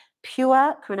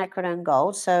pure quinacridone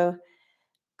gold. So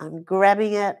I'm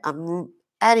grabbing it, I'm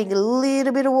adding a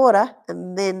little bit of water,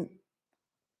 and then,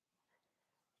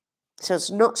 so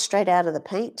it's not straight out of the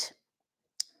paint.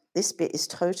 This bit is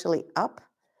totally up.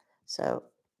 So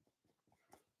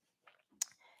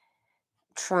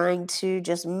trying to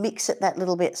just mix it that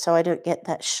little bit so I don't get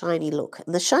that shiny look.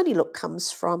 And the shiny look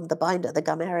comes from the binder, the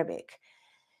gum arabic.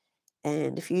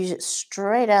 And if you use it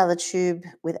straight out of the tube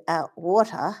without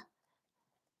water,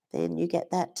 then you get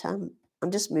that.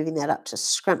 I'm just moving that up to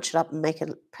scrunch it up and make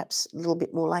it perhaps a little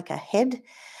bit more like a head.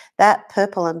 That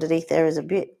purple underneath there is a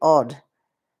bit odd.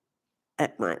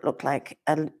 It might look like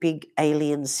a big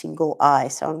alien single eye.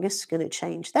 So I'm just going to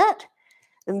change that.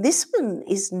 And this one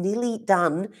is nearly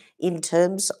done in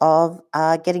terms of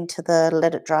getting to the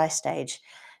let it dry stage.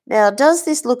 Now, does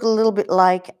this look a little bit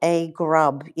like a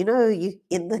grub? You know,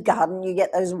 in the garden, you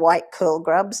get those white curl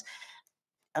grubs.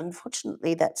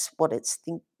 Unfortunately, that's what it's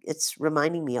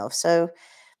reminding me of. So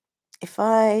if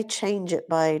I change it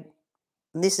by,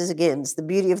 and this is again, it's the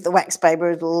beauty of the wax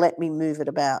paper, it'll let me move it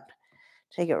about.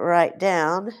 Take it right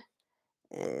down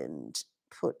and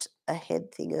put a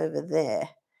head thing over there.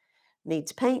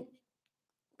 Needs paint.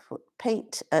 Put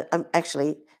paint.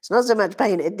 Actually, it's not so much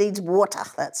paint, it needs water.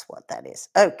 That's what that is.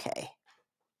 Okay.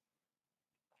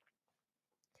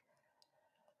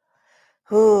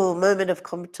 Oh, moment of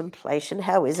contemplation.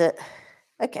 How is it?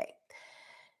 Okay.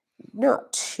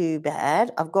 Not too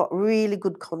bad. I've got really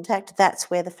good contact. That's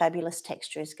where the fabulous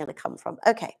texture is going to come from.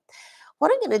 Okay.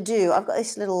 What I'm going to do, I've got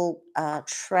this little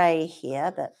tray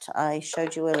here that I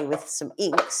showed you earlier with some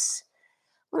inks.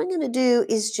 What I'm going to do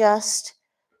is just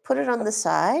put it on the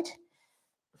side.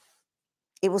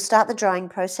 It will start the drying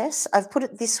process. I've put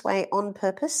it this way on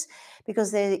purpose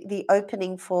because the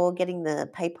opening for getting the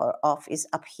paper off is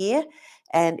up here,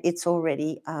 and it's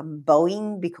already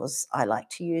bowing because I like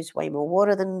to use way more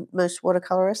water than most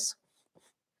watercolorists.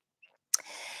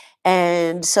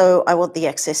 And so I want the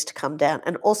excess to come down,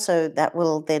 and also that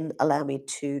will then allow me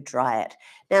to dry it.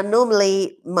 Now,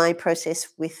 normally my process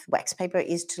with wax paper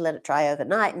is to let it dry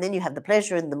overnight, and then you have the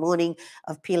pleasure in the morning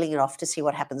of peeling it off to see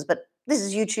what happens. But this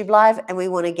is YouTube Live, and we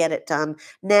want to get it done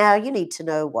now. You need to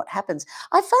know what happens.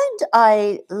 I find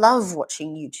I love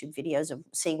watching YouTube videos of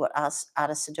seeing what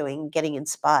artists are doing, getting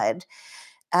inspired.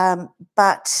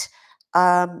 But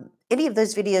any of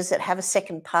those videos that have a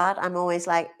second part, I'm always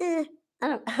like,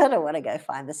 I don't want to go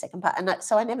find the second part. And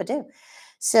so I never do.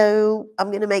 So I'm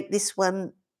going to make this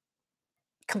one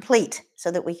complete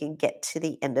so that we can get to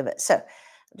the end of it. So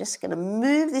I'm just going to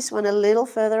move this one a little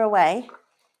further away,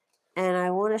 and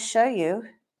I want to show you,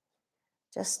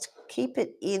 just keep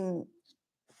it in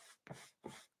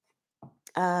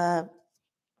the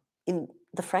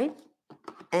frame.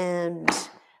 And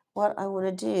what I want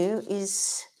to do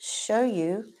is show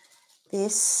you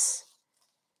this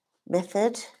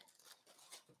method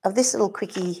of this little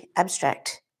quickie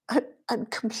abstract. I'm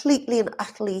completely and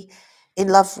utterly in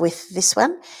love with this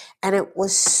one, and it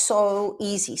was so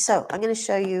easy. So I'm going to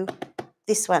show you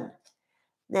this one.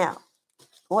 Now,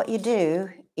 what you do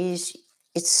is,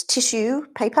 it's tissue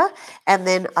paper, and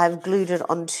then I've glued it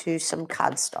onto some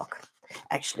cardstock.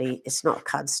 Actually, it's not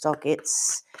cardstock,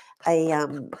 it's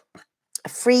a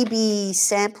freebie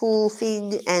sample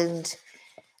thing, and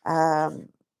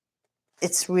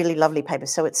it's really lovely paper.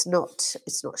 So it's not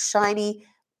shiny,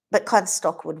 but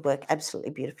cardstock would work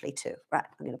absolutely beautifully too. Right,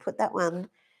 I'm going to put that one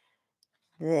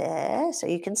there so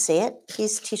you can see it.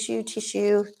 Here's tissue,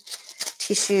 tissue,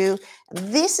 tissue.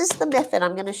 This is the method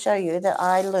I'm going to show you that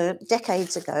I learned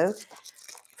decades ago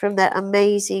from that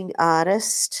amazing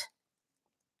artist.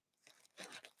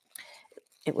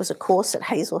 It was a course at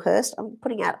Hazelhurst. I'm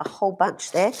putting out a whole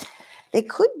bunch there. There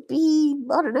could be,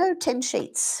 I don't know, 10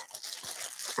 sheets.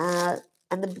 And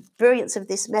the brilliance of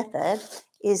this method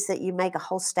is that you make a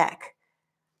whole stack.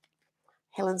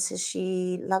 Helen says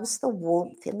she loves the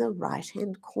warmth in the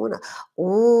right-hand corner.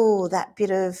 Oh, that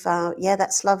bit of, yeah,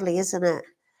 that's lovely, isn't it?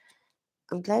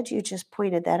 I'm glad you just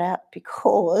pointed that out,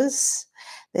 because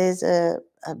there's a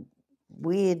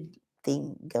weird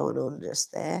thing going on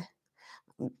just there.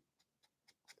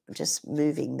 I'm just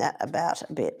moving that about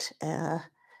a bit.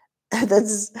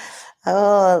 That's,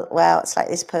 oh, wow, it's like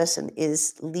this person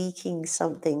is leaking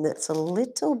something that's a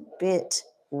little bit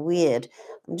weird.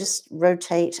 I'm just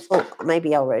rotate, oh,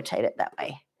 maybe I'll rotate it that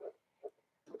way.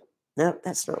 No,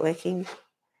 that's not working.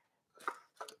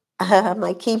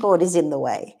 My keyboard is in the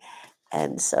way,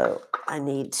 and so I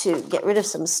need to get rid of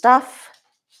some stuff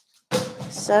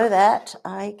so that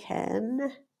I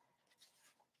can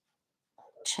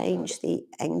change the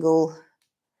angle.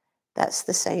 That's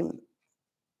the same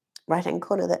right-hand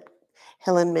corner that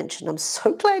Helen mentioned. I'm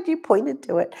so glad you pointed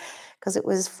to it, because it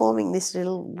was forming this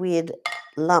little weird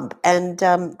lump. And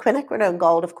quinacridone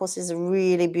gold, of course, is a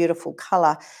really beautiful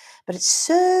colour, but it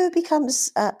so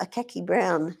becomes a khaki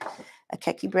brown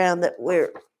that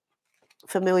we're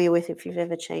familiar with if you've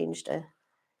ever changed a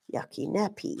yucky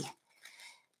nappy,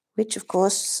 which, of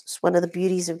course, is one of the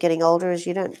beauties of getting older, is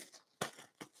you don't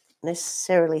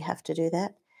necessarily have to do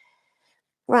that.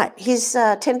 Right, here's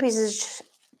 10 pieces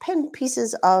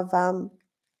of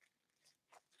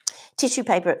tissue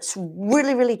paper. It's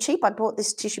really, really cheap. I bought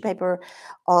this tissue paper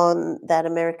on that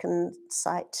American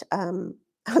site. I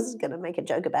was going to make a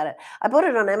joke about it. I bought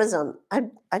it on Amazon.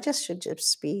 I just should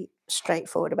just be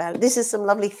straightforward about it. This is some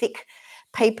lovely thick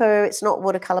paper. It's not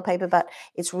watercolor paper, but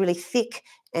it's really thick,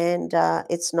 and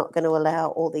it's not going to allow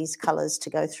all these colors to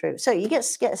go through. So you get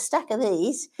a stack of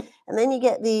these, and then you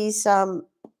get these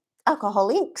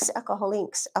alcohol inks.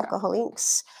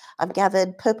 I've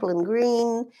gathered purple and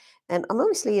green, and I'm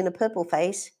obviously in a purple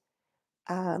phase.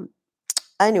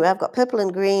 Anyway, I've got purple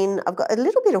and green. I've got a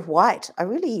little bit of white. I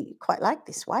really quite like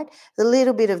this white. A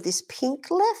little bit of this pink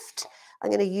left. I'm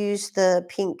going to use the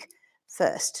pink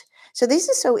first. So this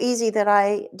is so easy that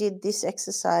I did this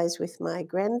exercise with my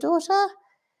granddaughter,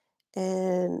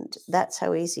 and that's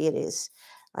how easy it is.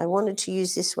 I wanted to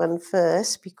use this one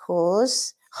first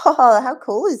because, oh, how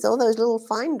cool is all those little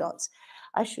fine dots?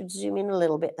 I should zoom in a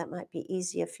little bit. That might be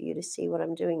easier for you to see what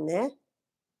I'm doing there.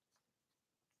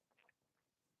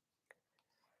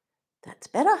 That's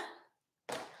better.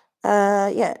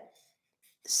 Yeah.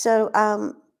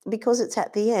 So because it's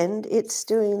at the end, it's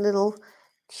doing little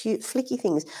cute flicky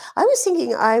things. I was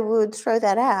thinking I would throw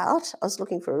that out. I was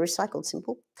looking for a recycled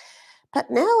simple. But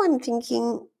now I'm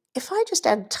thinking, if I just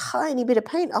add a tiny bit of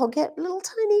paint, I'll get little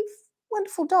tiny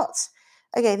wonderful dots.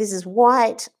 Okay, this is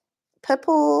white,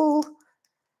 purple.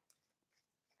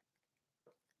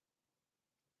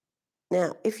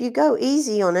 Now, if you go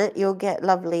easy on it, you'll get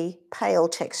lovely pale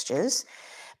textures.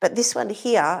 But this one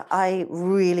here, I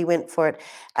really went for it.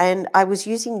 And I was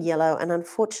using yellow, and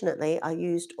unfortunately, I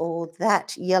used all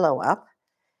that yellow up.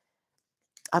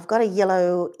 I've got a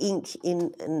yellow ink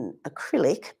in an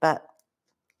acrylic, but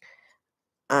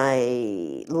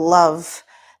I love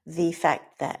the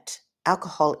fact that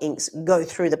alcohol inks go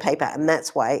through the paper, and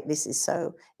that's why this is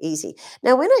so easy.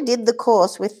 Now, when I did the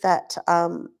course with that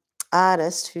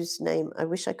artist whose name I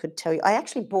wish I could tell you, I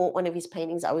actually bought one of his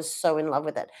paintings. I was so in love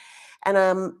with it.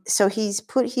 And so he's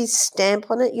put his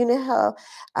stamp on it. You know how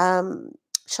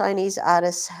Chinese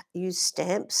artists use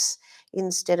stamps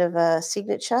instead of a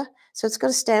signature? So it's got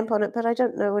a stamp on it, but I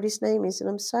don't know what his name is, and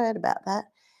I'm sad about that.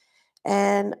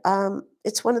 And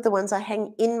it's one of the ones I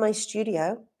hang in my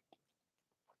studio.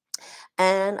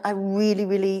 And I really,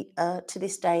 really, to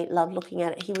this day, love looking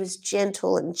at it. He was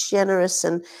gentle and generous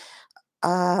and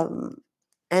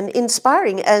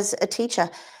inspiring as a teacher.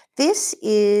 This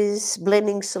is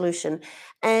blending solution.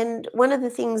 And one of the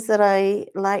things that I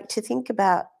like to think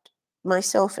about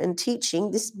myself and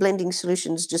teaching, this blending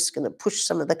solution is just going to push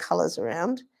some of the colours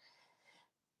around.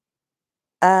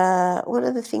 One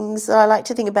of the things that I like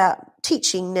to think about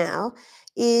teaching now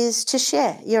is to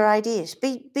share your ideas.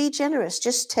 Be generous.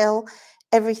 Just tell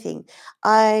everything.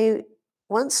 I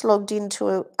once logged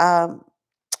into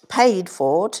paid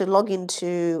for to log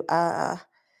into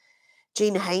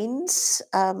Jean Haynes'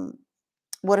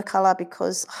 watercolour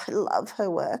because I love her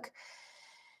work,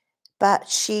 but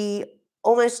she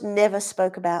almost never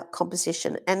spoke about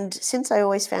composition. And since I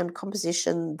always found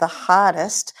composition the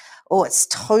hardest, it's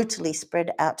totally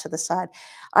spread out to the side,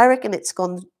 I reckon it's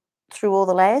gone through all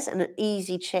the layers, and an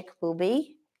easy check will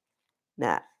be,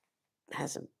 nah, it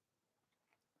hasn't.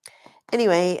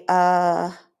 Anyway,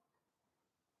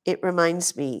 it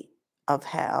reminds me of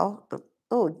how,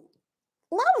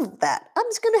 love that. I'm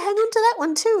just going to hang on to that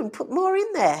one too and put more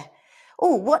in there.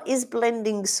 Oh, what is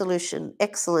blending solution?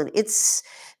 Excellent.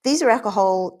 These are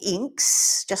alcohol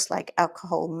inks, just like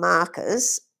alcohol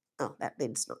markers. Oh, that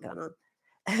lid's not going on.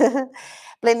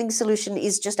 Blending solution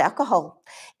is just alcohol.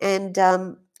 And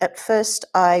at first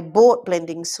I bought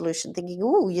blending solution thinking,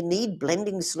 oh, you need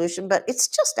blending solution, but it's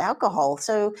just alcohol.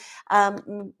 So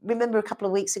remember a couple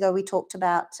of weeks ago we talked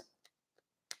about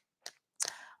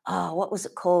what was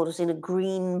it called? It was in a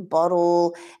green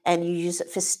bottle, and you use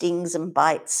it for stings and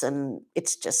bites, and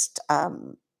it's just a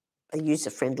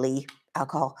user-friendly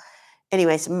alcohol.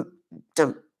 Anyways,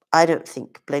 I don't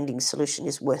think blending solution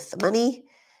is worth the money.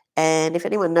 And if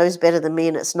anyone knows better than me,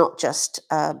 and it's not just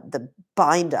the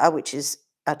binder, which is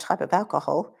a type of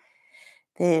alcohol,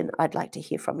 then I'd like to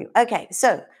hear from you. Okay,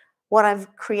 so what I'm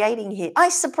creating here,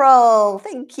 isopropyl,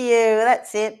 thank you,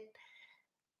 that's it.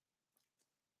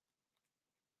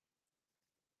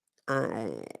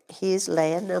 Here's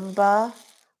layer number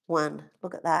 1.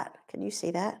 Look at that. Can you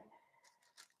see that?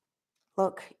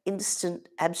 Look, instant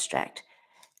abstract.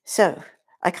 So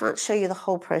I can't show you the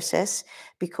whole process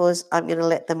because I'm going to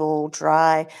let them all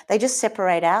dry. They just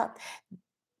separate out.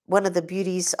 One of the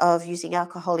beauties of using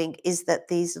alcohol ink is that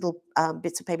these little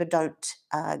bits of paper don't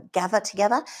gather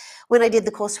together. When I did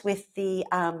the course with the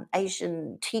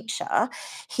Asian teacher,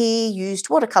 he used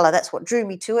watercolour. That's what drew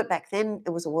me to it back then.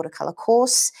 It was a watercolour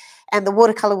course, and the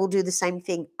watercolour will do the same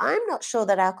thing. I'm not sure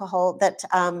that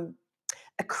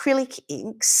acrylic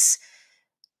inks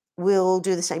will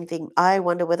do the same thing. I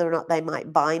wonder whether or not they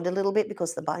might bind a little bit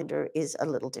because the binder is a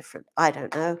little different. I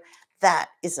don't know. That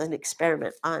is an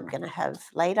experiment I'm going to have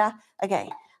later. Okay,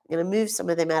 I'm going to move some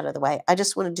of them out of the way. I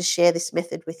just wanted to share this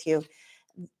method with you.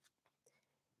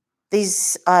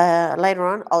 These, later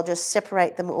on, I'll just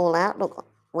separate them all out. Look,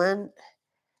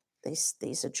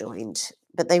 these are joined,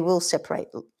 but they will separate.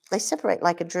 They separate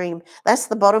like a dream. That's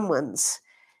the bottom ones.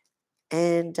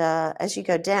 And as you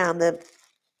go down,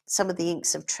 some of the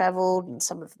inks have travelled and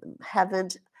some of them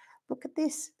haven't. Look at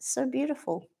this, it's so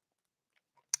beautiful.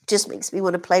 Just makes me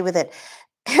want to play with it.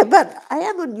 But I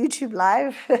am on YouTube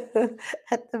Live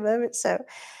at the moment, so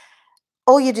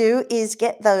all you do is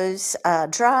get those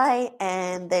dry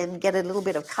and then get a little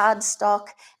bit of cardstock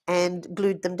and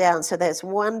glued them down. So there's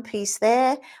one piece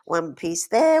there, one piece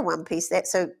there, one piece there.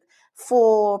 So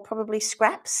 4 probably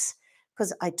scraps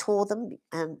because I tore them.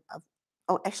 And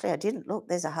actually I didn't. Look,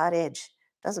 there's a hard edge.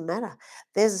 Doesn't matter.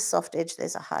 There's a soft edge,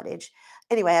 there's a hard edge.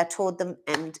 Anyway, I tore them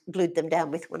and glued them down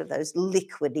with one of those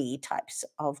liquidy types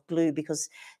of glue because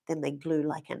then they glue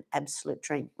like an absolute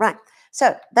dream. Right,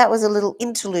 so that was a little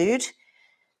interlude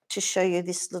to show you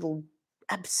this little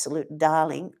absolute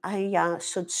darling. I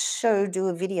should do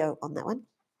a video on that one.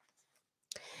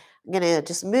 I'm going to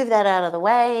just move that out of the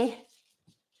way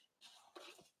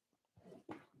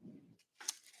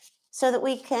so that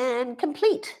we can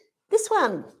complete this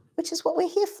one, which is what we're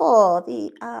here for,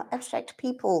 the abstract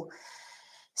people.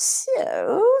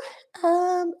 So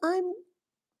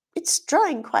it's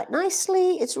drying quite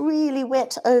nicely. It's really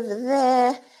wet over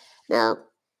there. Now,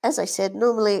 as I said,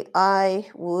 normally I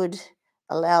would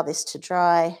allow this to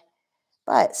dry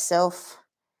by itself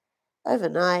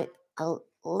overnight. I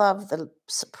love the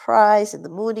surprise in the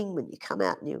morning when you come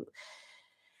out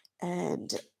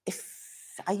and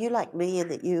are you like me in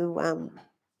that you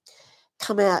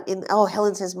come out in,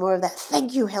 Helen says more of that.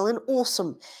 Thank you, Helen.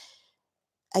 Awesome.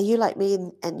 Are you like me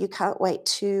and you can't wait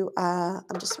to,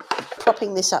 I'm just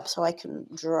propping this up so I can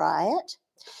dry it.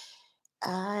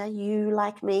 Are you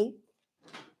like me?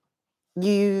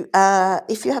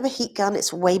 If you have a heat gun,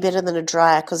 it's way better than a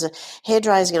dryer because a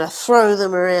hairdryer is going to throw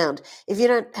them around. If you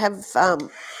don't have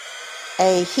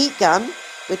a heat gun,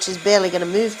 which is barely going to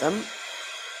move them,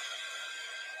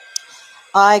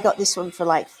 I got this one for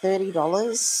like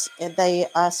 $30, and they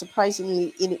are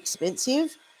surprisingly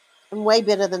inexpensive and way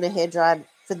better than a hairdryer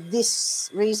for this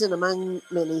reason among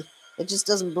many. It just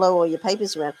doesn't blow all your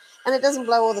papers around, and it doesn't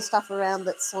blow all the stuff around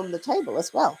that's on the table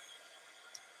as well.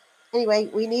 Anyway,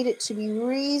 we need it to be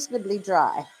reasonably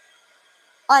dry.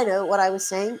 I know what I was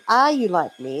saying. Are you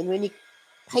like me? And when you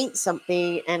paint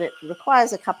something and it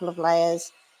requires a couple of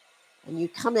layers and you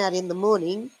come out in the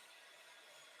morning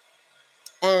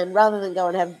and rather than go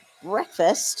and have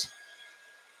breakfast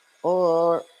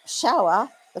or shower,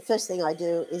 the first thing I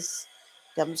do is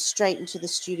come straight into the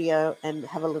studio and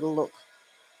have a little look.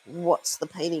 What's the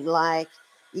painting like?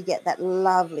 You get that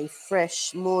lovely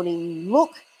fresh morning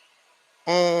look.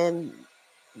 And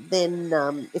then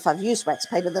if I've used wax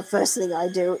paper, the first thing I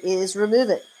do is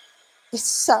remove it. It's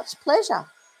such pleasure.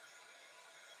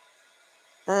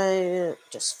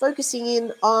 Just focusing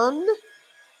in on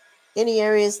any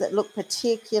areas that look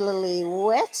particularly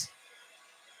wet.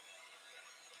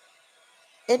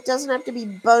 It doesn't have to be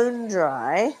bone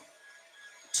dry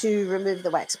to remove the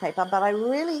wax paper, but I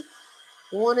really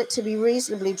want it to be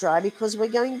reasonably dry because we're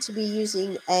going to be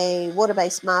using a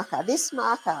water-based marker. This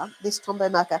marker, this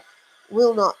Tombow marker,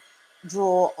 will not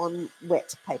draw on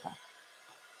wet paper.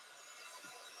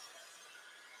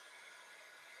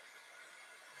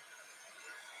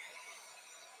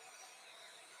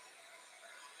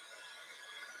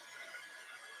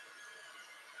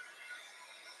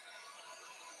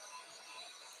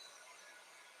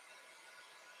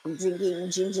 I'm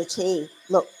drinking ginger tea.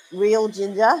 Look, real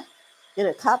ginger in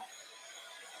a cup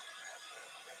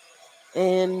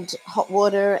and hot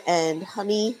water and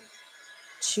honey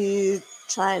to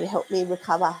try and help me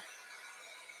recover.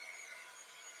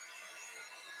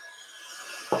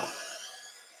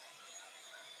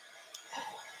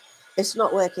 It's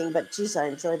not working, but geez, I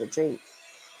enjoy the drink.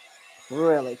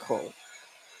 Really cool.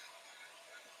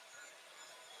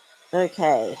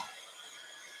 Okay.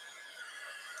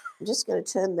 I'm just going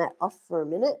to turn that off for a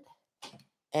minute.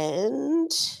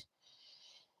 And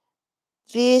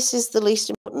this is the least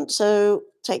important, so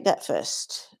take that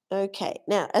first. Okay.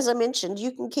 Now, as I mentioned,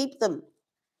 you can keep them.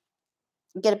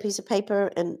 Get a piece of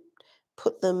paper and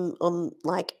put them on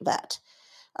like that.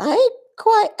 I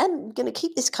am going to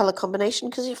keep this color combination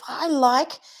because if I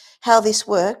like how this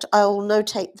worked, I'll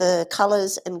notate the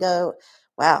colors and go,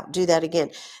 wow, do that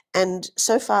again. And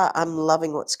so far, I'm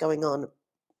loving what's going on. It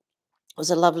was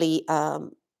a lovely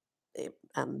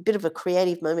bit of a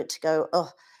creative moment to go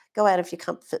out of your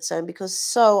comfort zone because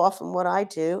so often what I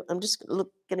do, I'm just going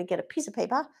to get a piece of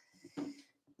paper.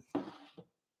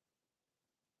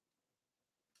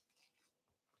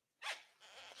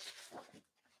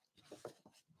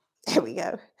 There we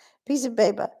go, piece of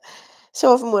paper.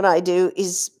 So often what I do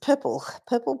is purple,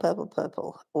 purple, purple,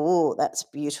 purple. Oh, that's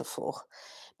beautiful.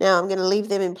 Now I'm going to leave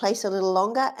them in place a little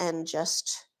longer and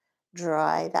just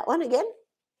dry that one again.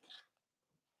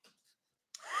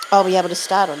 I'll be able to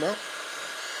start on that.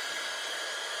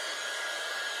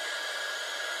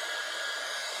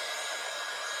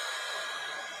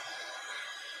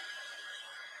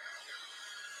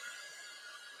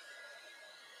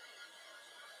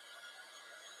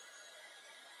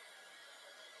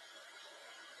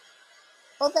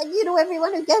 Well, thank you to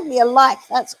everyone who gave me a like.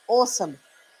 That's awesome.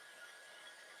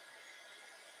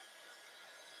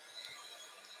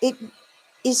 It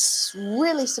is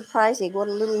really surprising what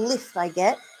a little lift I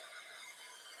get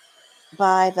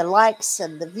by the likes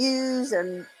and the views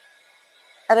and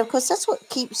of course that's what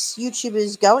keeps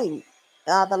YouTubers going,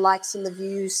 the likes and the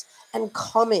views and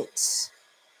comments.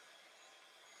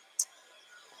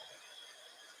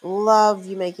 Love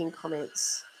you making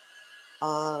comments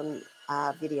on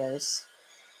videos.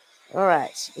 All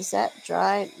right, is that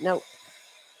dry? Nope.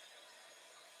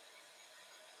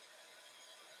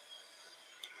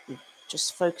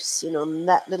 Just focus in on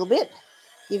that little bit.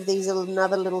 Give these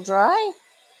another little dry.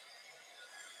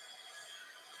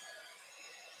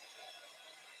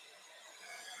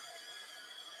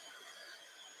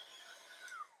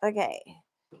 Okay.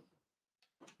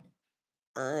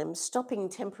 I'm stopping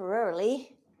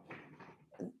temporarily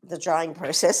the drying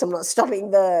process. I'm not stopping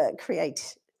the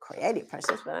creative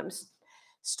process, but I'm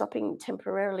stopping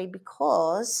temporarily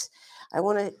because I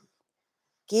want to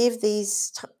give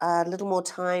these a little more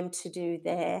time to do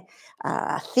their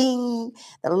thing.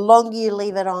 The longer you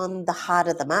leave it on, the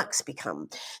harder the marks become.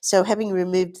 So having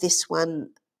removed this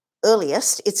one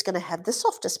earliest, it's going to have the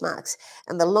softest marks.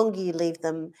 And the longer you leave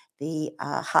them, the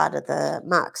harder the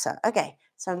marks are. Okay,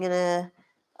 so I'm going to,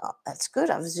 oh, that's good.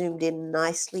 I've zoomed in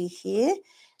nicely here.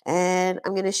 And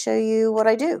I'm going to show you what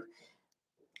I do.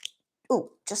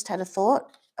 Oh, just had a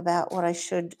thought about what I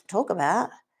should talk about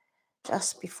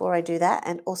just before I do that.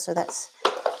 And also that's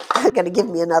going to give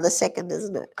me another second,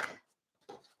 isn't it?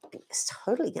 It's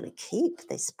totally going to keep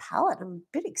this palette. I'm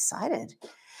a bit excited.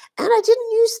 And I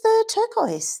didn't use the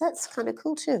turquoise. That's kind of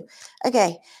cool too.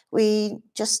 Okay, we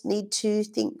just need to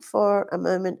think for a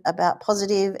moment about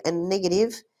positive and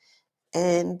negative,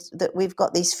 and that we've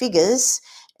got these figures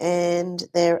and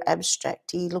they're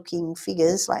abstract-y looking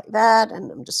figures like that. And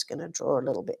I'm just going to draw a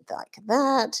little bit like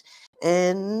that.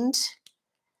 And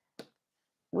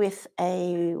with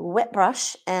a wet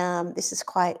brush, this is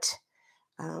quite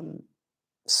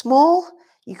small.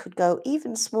 You could go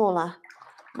even smaller.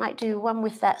 Might do one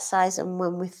with that size and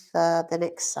one with the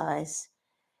next size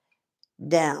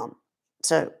down.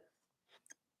 So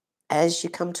as you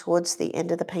come towards the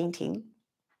end of the painting,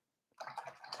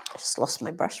 I just lost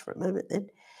my brush for a moment then.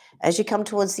 As you come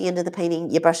towards the end of the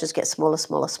painting, your brushes get smaller,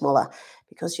 smaller, smaller,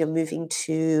 because you're moving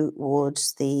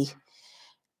towards the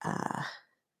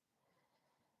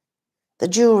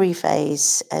jewelry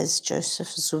phase, as Joseph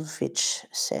Zuvich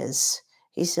says.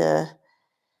 He's a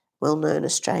well-known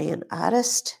Australian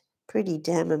artist, pretty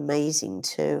damn amazing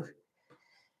too.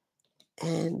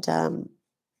 And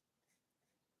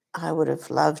I would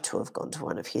have loved to have gone to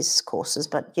one of his courses,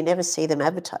 but you never see them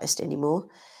advertised anymore.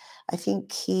 I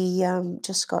think he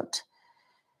just got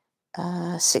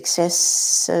success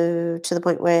so to the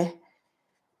point where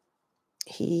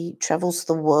he travels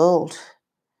the world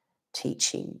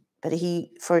teaching, but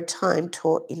he, for a time,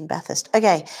 taught in Bathurst.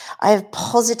 Okay, I have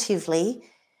positively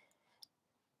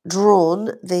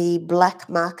drawn the black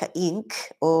marker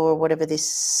ink, or whatever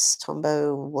this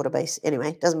Tombow water-based,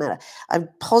 anyway, doesn't matter. I've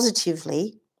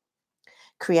positively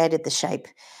created the shape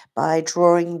by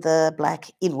drawing the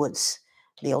black inwards.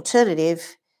 The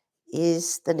alternative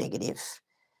is the negative,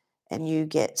 and you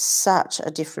get such a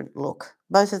different look.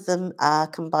 Both of them are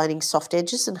combining soft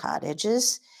edges and hard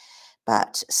edges,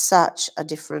 but such a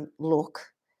different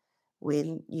look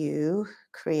when you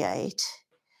create.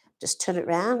 Just turn it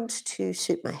around to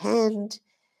suit my hand.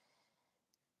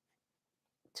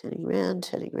 Turning around,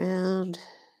 turning around.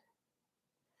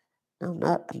 No, I'm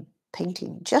not. I'm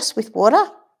painting just with water.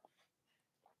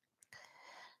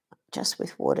 Just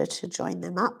with water to join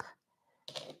them up.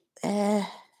 There.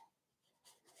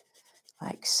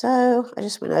 Like so. I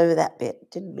just went over that bit.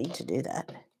 Didn't mean to do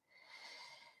that.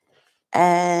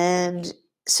 And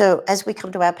so as we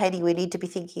come to our painting, we need to be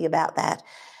thinking about that.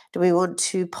 Do we want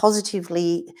to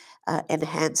positively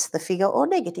enhance the figure or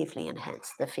negatively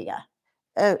enhance the figure?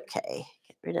 Okay,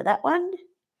 get rid of that one.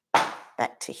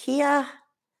 Back to here.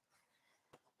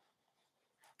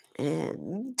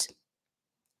 And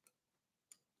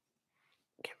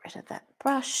get rid of that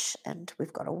brush. And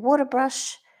we've got a water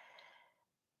brush.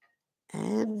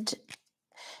 And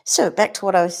so back to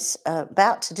what I was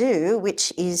about to do,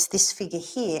 which is this figure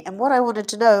here. And what I wanted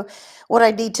to know, what I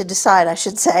need to decide, I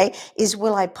should say, is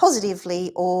will I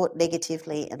positively or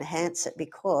negatively enhance it?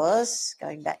 Because,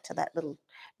 going back to that little,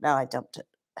 no, I dumped it.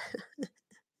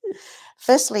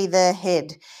 Firstly, the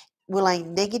head. Will I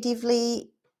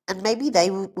negatively, and maybe they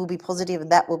will be positive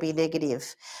and that will be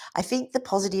negative. I think the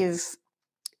positive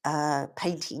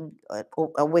painting,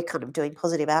 or we're kind of doing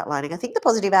positive outlining. I think the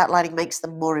positive outlining makes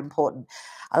them more important.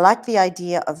 I like the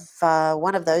idea of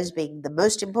one of those being the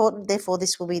most important, therefore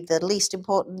this will be the least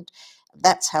important.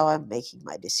 That's how I'm making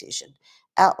my decision.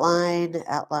 Outline,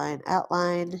 outline,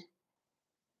 outline.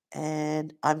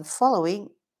 And I'm following.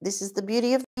 This is the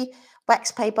beauty of the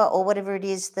wax paper or whatever it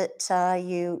is that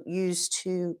you use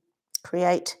to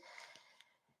create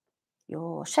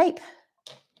your shape.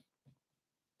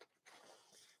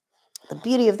 The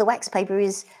beauty of the wax paper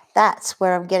is that's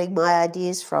where I'm getting my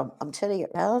ideas from. I'm turning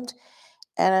it around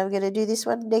and I'm going to do this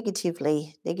one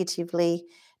negatively. Negatively.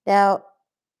 Now,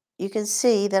 you can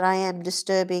see that I am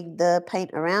disturbing the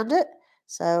paint around it.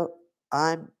 So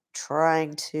I'm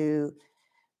trying to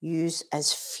use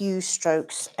as few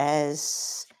strokes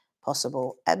as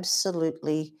possible.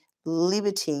 Absolutely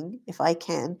limiting, if I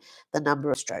can, the number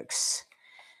of strokes.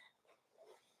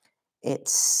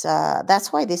 It's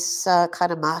that's why this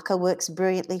kind of marker works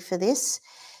brilliantly for this.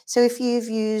 So if you've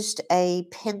used a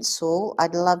pencil,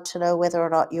 I'd love to know whether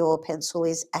or not your pencil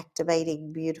is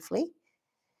activating beautifully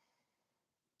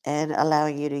and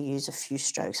allowing you to use a few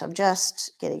strokes. I'm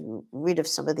just getting rid of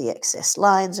some of the excess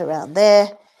lines around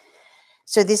there.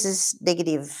 So this is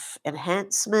negative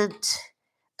enhancement.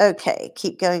 Okay,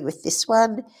 keep going with this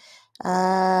one.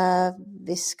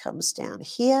 This comes down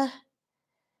here.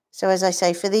 So as I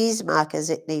say, for these markers,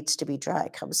 it needs to be dry.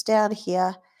 It comes down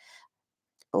here.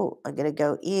 Oh, I'm going to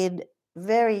go in.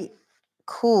 Very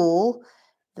cool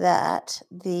that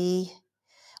the...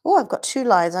 Oh, I've got two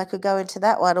lines. I could go into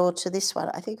that one or to this one.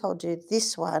 I think I'll do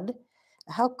this one.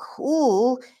 How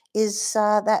cool is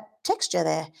that texture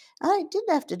there? I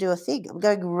didn't have to do a thing. I'm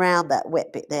going around that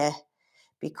wet bit there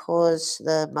because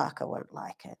the marker won't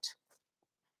like it.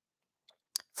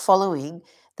 Following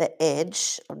the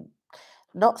edge, I'm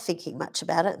not thinking much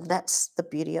about it. And that's the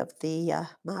beauty of the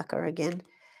marker again.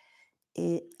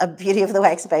 A beauty of the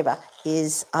wax paper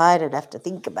is I don't have to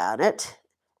think about it,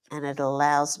 and it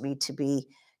allows me to be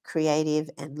creative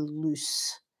and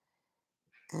loose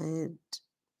and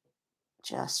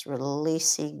just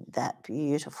releasing that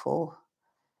beautiful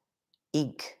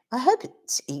ink. I hope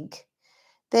it's ink.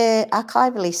 They're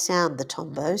archivally sound, the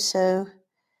Tombow, so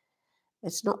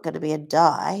it's not going to be a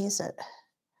dye, is it?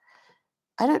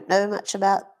 I don't know much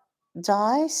about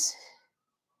dyes.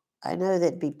 I know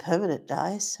there'd be permanent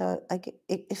dyes, so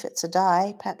if it's a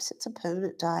dye, perhaps it's a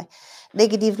permanent dye.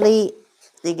 Negatively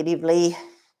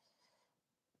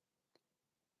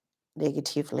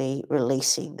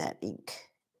releasing that ink.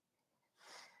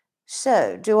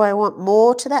 So, do I want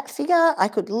more to that figure? I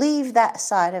could leave that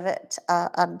side of it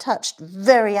untouched,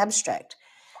 very abstract,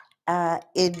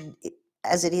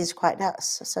 as it is quite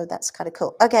nice. So that's kind of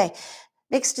cool. Okay,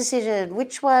 next decision.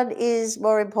 Which one is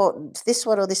more important, this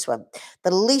one or this one?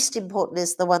 The least important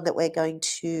is the one that we're going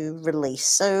to release.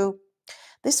 So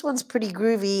this one's pretty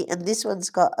groovy, and this one's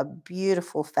got a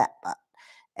beautiful fat butt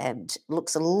and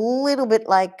looks a little bit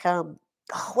like...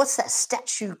 what's that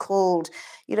statue called?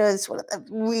 You know, it's one of the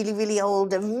really, really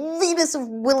old Venus of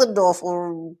Willendorf,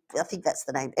 or I think that's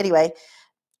the name. Anyway,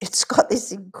 it's got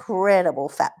this incredible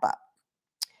fat butt.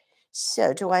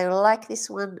 So do I like this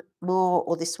one more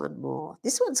or this one more?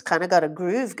 This one's kind of got a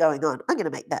groove going on. I'm going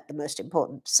to make that the most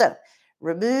important. So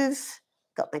remove,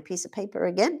 got my piece of paper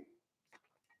again.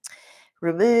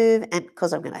 Remove, and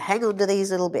because I'm going to hang on to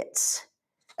these little bits.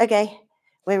 Okay,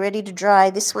 we're ready to dry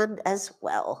this one as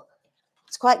well.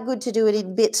 It's quite good to do it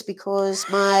in bits because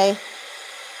my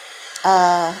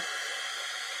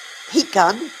heat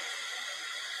gun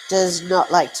does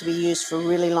not like to be used for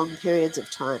really long periods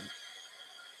of time.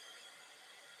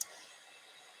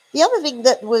 The other thing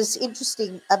that was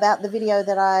interesting about the video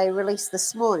that I released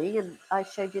this morning, and I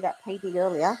showed you that painting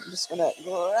earlier, I'm just going to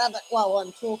grab it while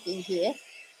I'm talking here,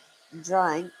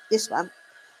 drying this one,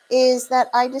 is that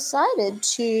I decided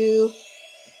to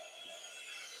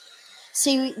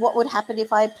see what would happen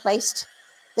if I placed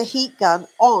the heat gun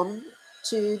on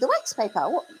to the wax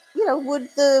paper. You know, would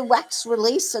the wax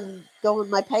release and go on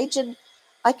my page? And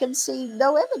I can see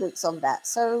no evidence of that.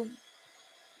 So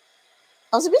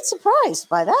I was a bit surprised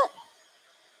by that.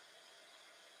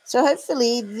 So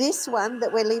hopefully this one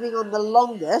that we're leaving on the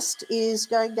longest is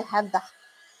going to have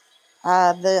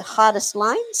the hardest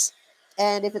lines.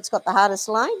 And if it's got the hardest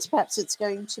lines, perhaps it's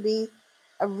going to be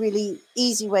a really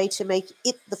easy way to make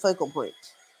it the focal point.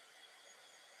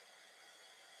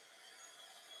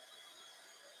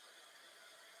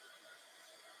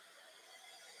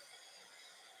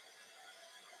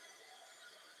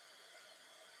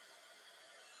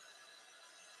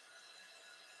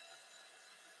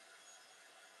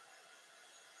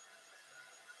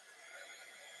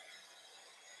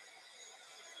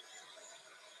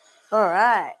 All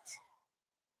right.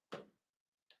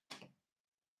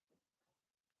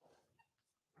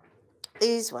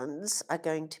 These ones are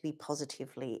going to be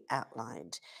positively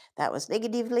outlined. That was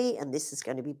negatively, and this is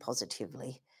going to be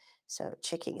positively. So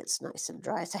checking it's nice and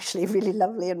dry. It's actually really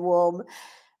lovely and warm.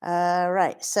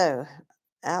 Right, so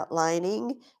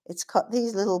outlining. It's got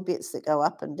these little bits that go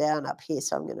up and down up here,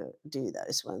 so I'm going to do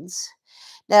those ones.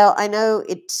 Now, I know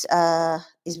it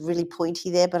is really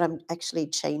pointy there, but I'm actually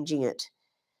changing it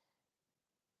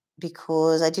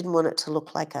because I didn't want it to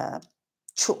look like a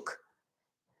chook.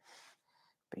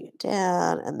 Bring it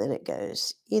down, and then it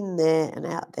goes in there and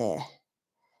out there.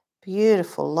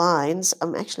 Beautiful lines.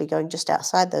 I'm actually going just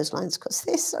outside those lines because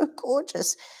they're so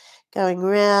gorgeous. Going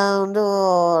round,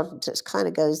 oh, it just kind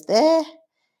of goes there,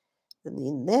 and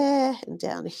in there, and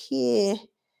down here,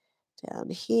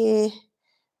 it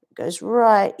goes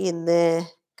right in there,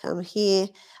 come here.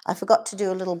 I forgot to do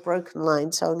a little broken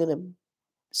line, so I'm going to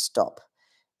stop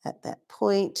at that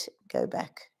point, go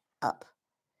back up.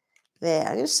 There,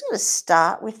 I'm just going to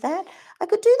start with that. I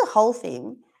could do the whole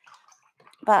thing,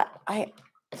 but I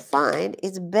find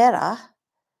it's better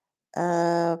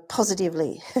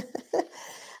positively.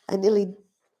 I nearly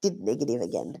did negative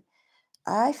again.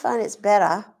 I find it's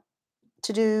better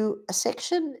to do a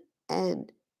section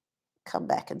and come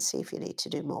back and see if you need to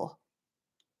do more.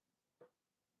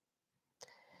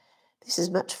 This is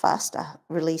much faster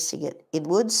releasing it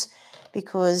inwards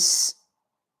because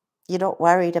you're not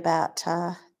worried about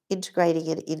integrating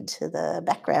it into the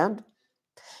background.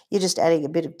 You're just adding a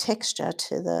bit of texture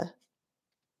to the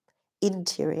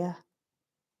interior.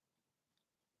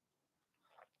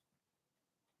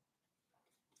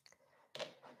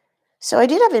 So I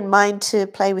did have in mind to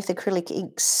play with acrylic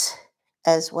inks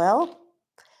as well,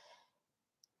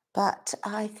 but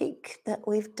I think that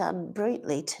we've done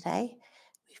brilliantly today.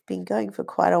 We've been going for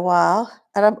quite a while,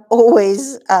 and I'm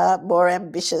always more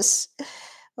ambitious,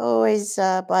 always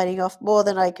biting off more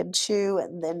than I can chew,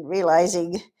 and then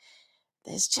realizing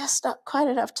there's just not quite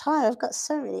enough time. I've got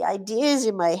so many ideas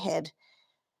in my head.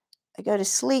 I go to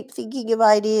sleep thinking of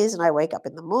ideas, and I wake up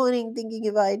in the morning thinking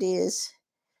of ideas.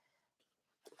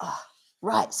 Oh,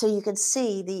 right, so you can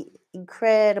see the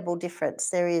incredible difference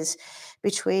there is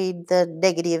between the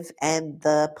negative and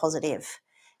the positive.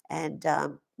 And,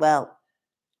 well,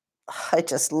 I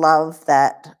just love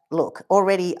that look.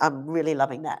 Already, I'm really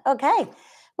loving that. Okay,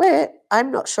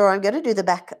 I'm not sure I'm going to do the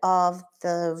back of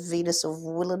the Venus of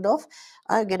Willendorf.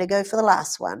 I'm going to go for the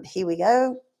last one. Here we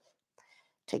go.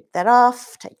 Take that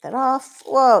off, take that off.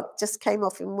 Whoa, it just came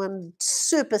off in one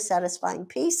super satisfying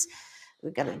piece.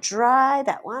 We're going to dry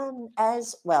that one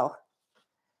as well.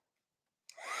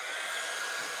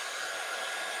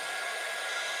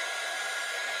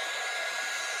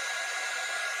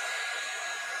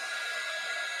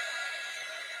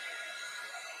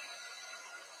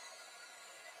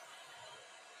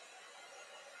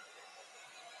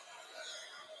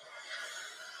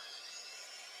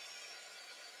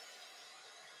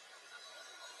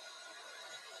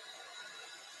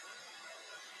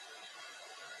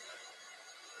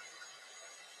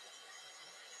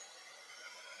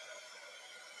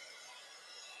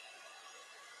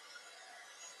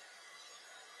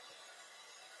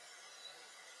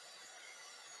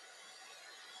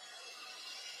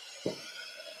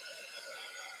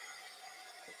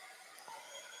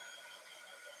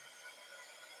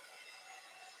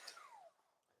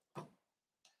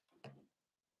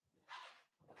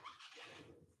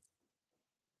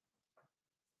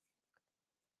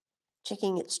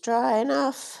 Checking it's dry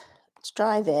enough. It's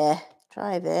dry there,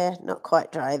 not quite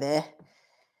dry there.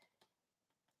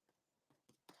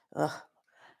 Oh,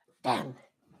 damn.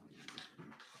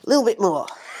 A little bit more.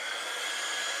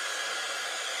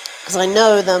 Because I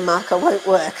know the marker won't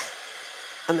work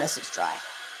unless it's dry.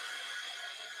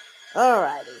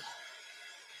 Alrighty.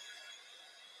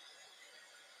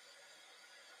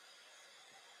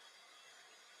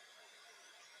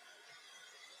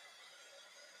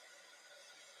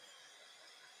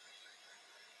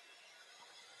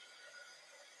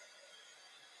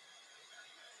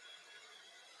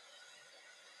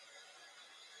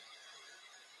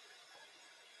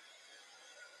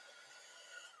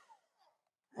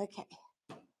 Okay.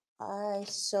 I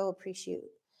so appreciate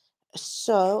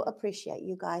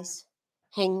you guys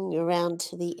hanging around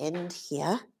to the end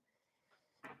here.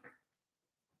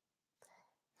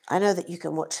 I know that you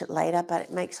can watch it later, but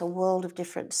it makes a world of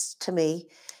difference to me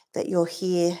that you're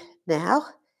here now.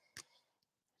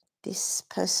 This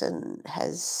person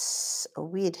has a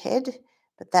weird head,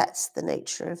 but that's the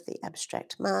nature of the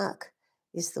abstract mark,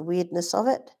 is the weirdness of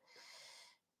it.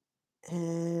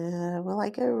 Will I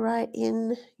go right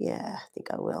in? Yeah, I think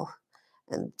I will.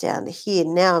 And down here,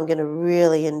 now I'm going to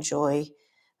really enjoy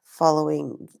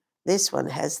following. This one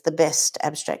has the best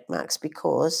abstract marks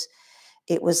because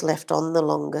it was left on the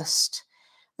longest.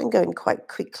 I'm going quite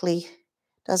quickly,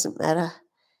 doesn't matter.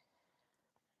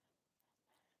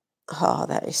 Oh,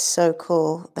 that is so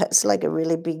cool. That's like a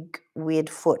really big, weird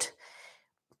foot.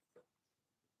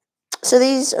 So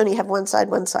these only have one side,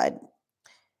 one side.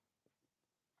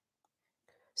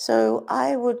 So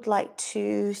I would like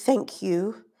to thank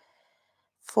you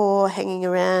for hanging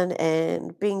around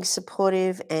and being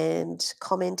supportive and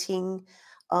commenting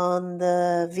on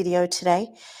the video today.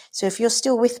 So if you're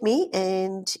still with me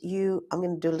and I'm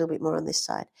going to do a little bit more on this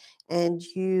side, and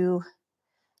you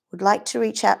would like to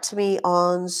reach out to me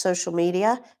on social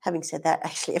media, having said that,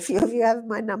 actually, a few of you have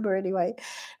my number anyway,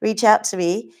 reach out to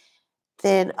me,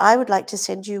 then I would like to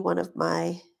send you one of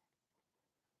my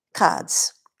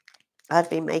cards. I've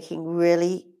been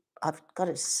making I've got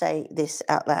to say this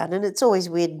out loud, and it's always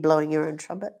weird blowing your own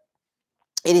trumpet.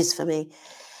 It is for me.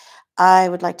 I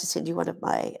would like to send you one of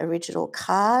my original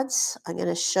cards. I'm going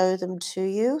to show them to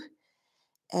you.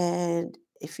 And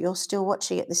if you're still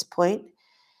watching at this point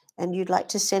and you'd like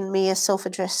to send me a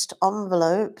self-addressed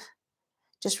envelope,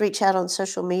 just reach out on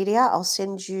social media. I'll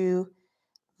send you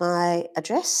my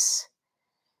address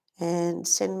and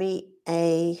send me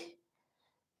a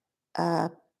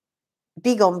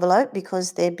big envelope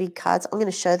because they're big cards. I'm going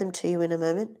to show them to you in a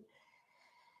moment.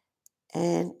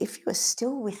 And if you are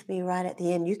still with me right at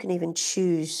the end, you can even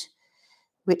choose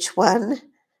which one,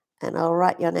 and I'll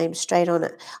write your name straight on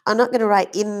it. I'm not going to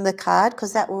write in the card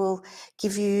because that will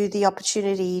give you the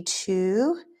opportunity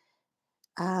to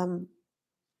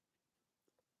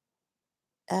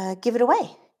give it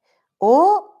away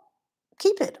or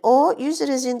keep it or use it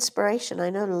as inspiration. I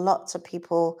know lots of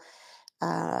people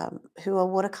who are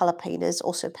watercolor painters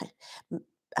also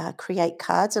create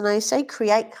cards. And I say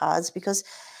create cards because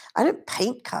I don't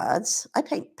paint cards. I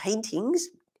paint paintings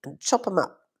and chop them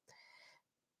up.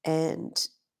 And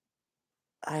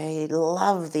I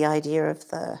love the idea of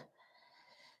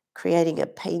creating a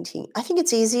painting. I think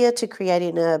it's easier to create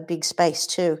in a big space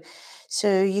too.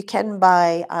 So you can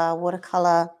buy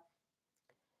watercolor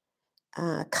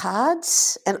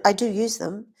cards, and I do use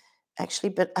them actually,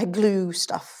 but I glue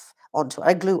stuff onto it.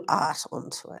 I glue art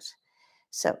onto it.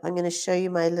 So I'm going to show you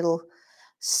my little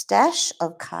stash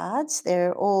of cards.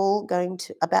 They're all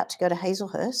about to go to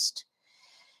Hazelhurst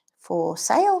for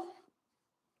sale.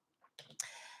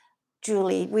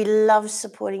 Julie, we love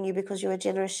supporting you because you are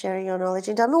generous, sharing your knowledge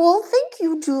and time. Well, thank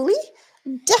you, Julie.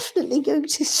 I'm definitely going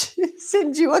to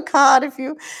send you a card if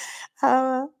you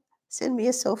send me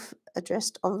a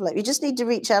self-addressed envelope. You just need to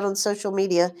reach out on social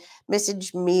media,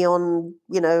 message me on,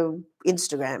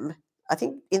 Instagram. I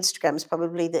think Instagram is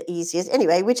probably the easiest.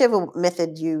 Anyway, whichever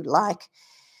method you like.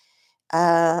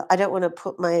 I don't want to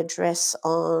put my address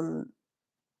on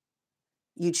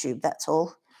YouTube, that's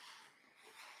all.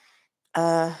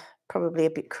 Probably a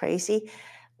bit crazy.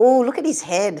 Oh, look at his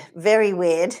head. Very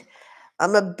weird.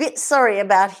 I'm a bit sorry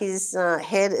about his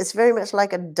head. It's very much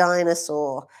like a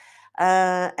dinosaur.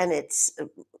 And it's,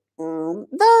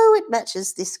 though it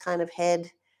matches this kind of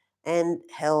head, and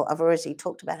hell, I've already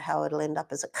talked about how it'll end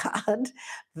up as a card.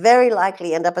 Very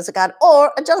likely end up as a card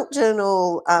or a junk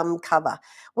journal cover.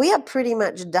 We are pretty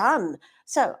much done.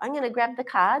 So I'm going to grab the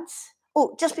cards.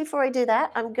 Oh, just before I do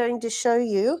that, I'm going to show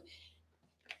you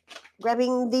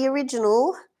grabbing the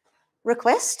original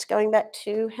request, going back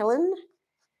to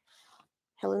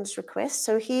Helen's request.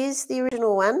 So here's the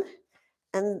original one.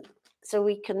 And so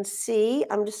we can see,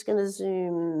 I'm just going to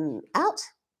zoom out.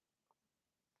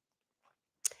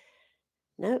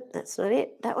 Nope, that's not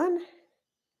it. That one.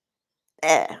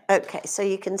 There. Okay, so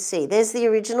you can see there's the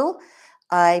original.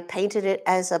 I painted it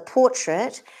as a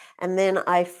portrait and then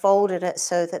I folded it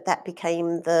so that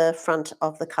became the front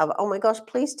of the cover. Oh my gosh,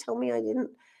 please tell me I didn't.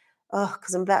 Oh,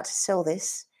 because I'm about to sell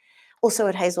this. Also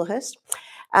at Hazelhurst.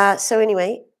 So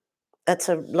anyway, that's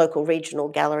a local regional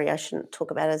gallery. I shouldn't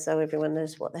talk about it as though everyone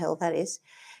knows what the hell that is.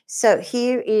 So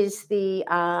here is the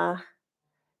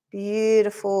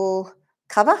beautiful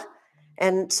cover.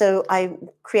 And so I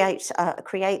create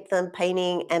the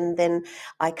painting and then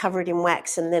I cover it in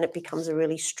wax and then it becomes a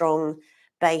really strong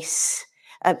base.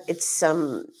 It's,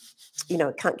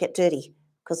 it can't get dirty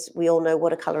because we all know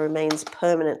watercolor remains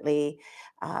permanently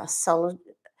solid.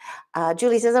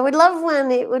 Julie says, I would love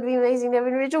one. It would be amazing to have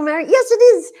an original Mary. Yes, it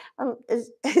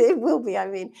is. It will be, I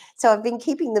mean. So I've been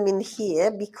keeping them in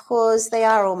here because they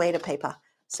are all made of paper.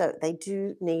 So they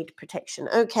do need protection.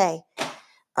 Okay,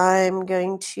 I'm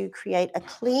going to create a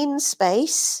clean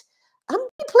space. I'm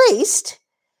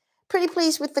pretty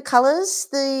pleased with the colours.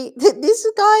 This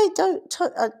guy,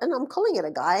 and I'm calling it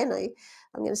a guy, and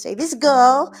I'm going to say this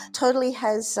girl totally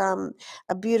has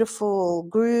a beautiful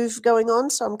groove going on.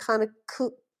 So I'm kind of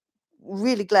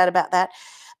really glad about that.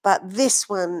 But this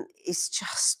one is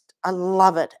just, I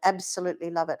love it. Absolutely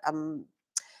love it. I'm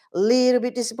a little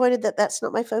bit disappointed that that's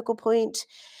not my focal point.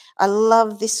 I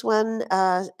love this one.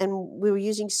 And we were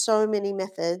using so many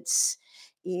methods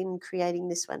in creating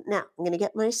this one. Now, I'm going to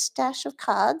get my stash of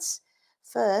cards.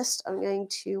 First, I'm going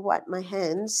to wipe my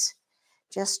hands.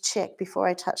 Just check before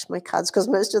I touch my cards because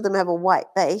most of them have a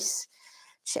white base.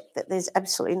 Check that there's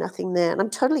absolutely nothing there. And I'm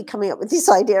totally coming up with this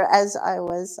idea as I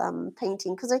was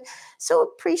painting because I so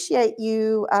appreciate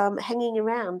you hanging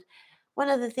around. One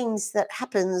of the things that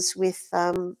happens with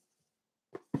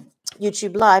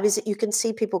YouTube Live is that you can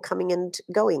see people coming and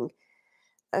going.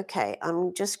 Okay,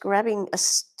 I'm just grabbing a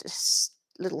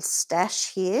little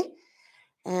stash here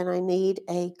and I need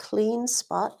a clean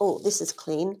spot. Oh, this is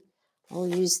clean. I'll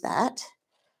use that.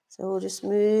 So we'll just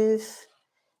move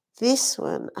this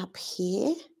one up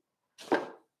here.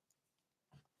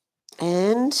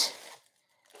 And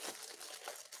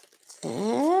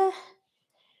there.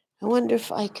 I wonder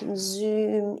if I can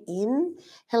zoom in.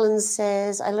 Helen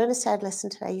says, I learned a sad lesson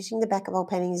today. Using the back of old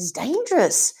paintings is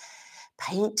dangerous.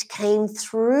 Paint came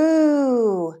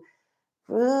through.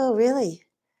 Oh, really?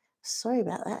 Sorry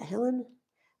about that, Helen.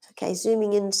 Okay,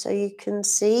 zooming in so you can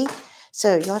see.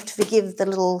 So you'll have to forgive the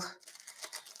little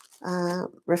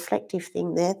reflective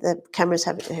thing there. The camera's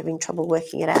having trouble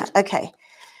working it out. Okay.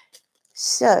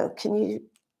 So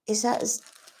is that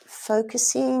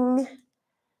focusing? Work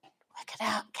it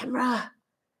out, camera.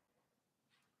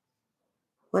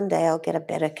 One day I'll get a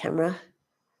better camera.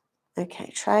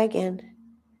 Okay, try again.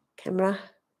 Camera.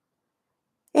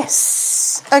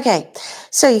 Yes. Okay.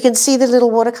 So you can see the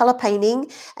little watercolor painting,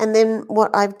 and then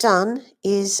what I've done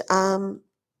is I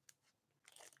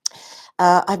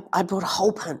bought a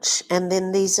hole punch, and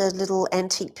then these are little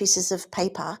antique pieces of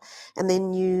paper, and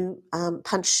then you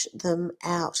punch them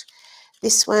out.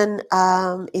 This one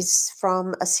is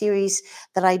from a series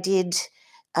that I did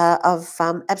of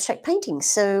abstract painting.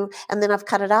 So, and then I've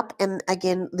cut it up, and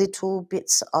again, little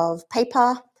bits of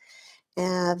paper.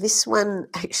 This one,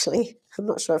 actually, I'm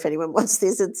not sure if anyone wants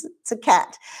this. It's a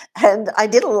cat, and I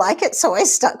didn't like it, so I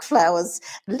stuck flowers,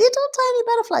 little tiny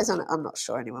butterflies on it. I'm not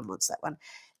sure anyone wants that one.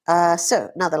 So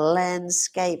another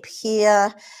landscape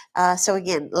here. So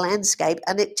again, landscape,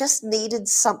 and it just needed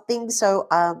something. So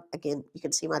again, you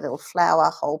can see my little flower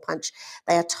hole punch.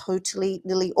 They are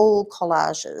nearly all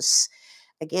collages.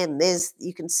 Again,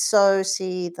 you can so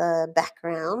see the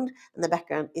background, and the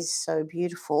background is so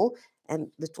beautiful,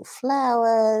 and little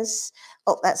flowers.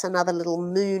 Oh, that's another little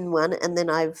moon one, and then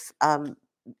I've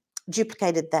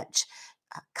duplicated that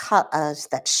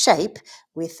that shape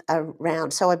with a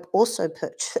round. So I've also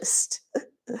purchased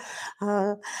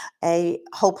a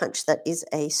hole punch that is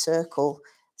a circle.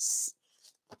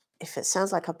 If it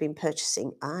sounds like I've been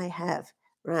purchasing, I have.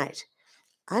 Right.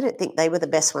 I don't think they were the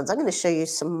best ones. I'm going to show you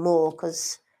some more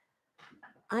because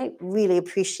I really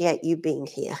appreciate you being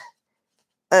here.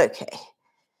 Okay.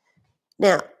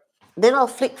 Now, then I'll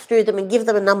flick through them and give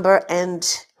them a number, and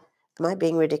am I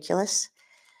being ridiculous?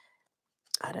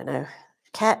 I don't know.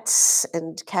 Cats,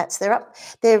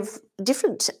 they're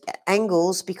different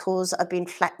angles because I've been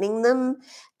flattening them.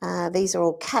 These are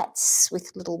all cats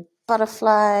with little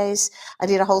butterflies. I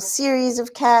did a whole series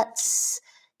of cats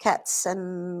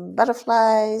and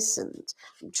butterflies, and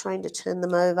I'm trying to turn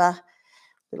them over.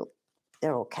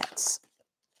 They're all cats.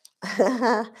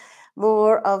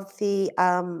 More of the,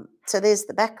 so there's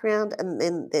the background, and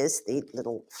then there's the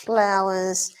little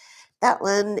flowers. That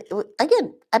one,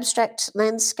 again, abstract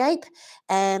landscape,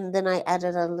 and then I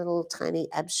added a little tiny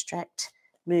abstract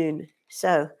moon.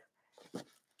 So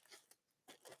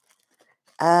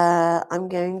I'm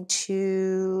going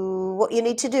to, what you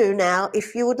need to do now,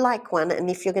 if you would like one, and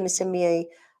if you're going to send me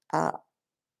a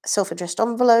self-addressed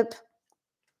envelope,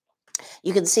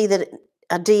 you can see that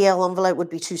a DL envelope would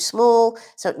be too small,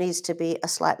 so it needs to be a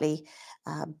slightly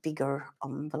bigger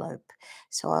envelope.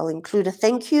 So I'll include a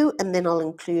thank you, and then I'll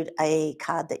include a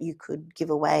card that you could give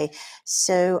away.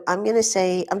 So I'm going to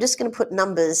say, I'm just going to put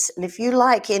numbers, and if you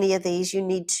like any of these, you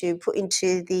need to put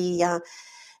into the,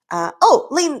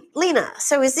 Lena,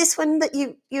 so is this one that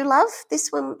you love, this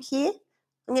one here?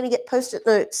 I'm going to get Post-it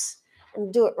notes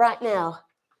and do it right now.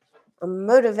 I'm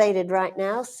motivated right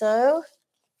now, so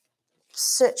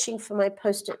searching for my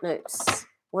Post-it notes.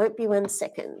 Won't be 1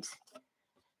 second.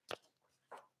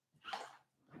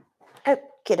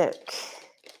 Okie doke.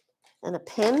 And a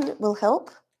pen will help.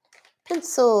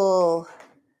 Pencil.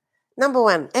 Number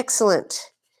 1.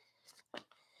 Excellent.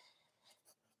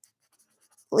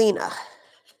 Lena.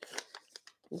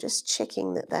 I'm just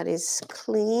checking that is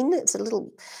clean. It's a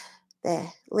little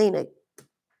there. Lena.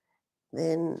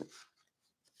 Then,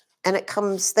 and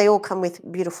they all come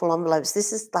with beautiful envelopes.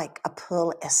 This is like a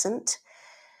pearlescent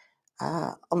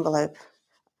envelope.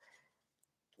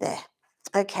 There.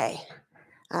 Okay.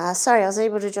 Sorry, I was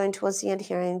able to join towards the end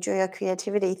here. I enjoy your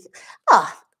creativity.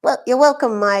 Well, you're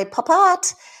welcome, my pop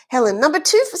art. Helen, number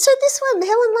 2. So this one,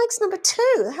 Helen likes number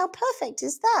 2. How perfect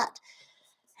is that?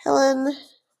 Helen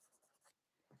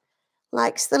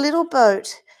likes the little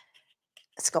boat.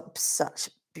 It's got such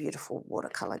beautiful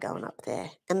watercolor going up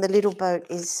there. And the little boat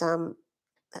is,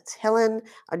 that's Helen.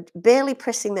 I'm barely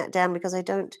pressing that down because I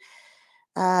don't,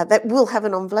 that will have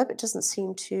an envelope. It doesn't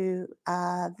seem to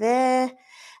there.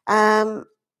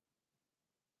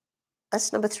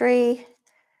 That's number 3.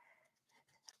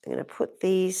 I'm going to put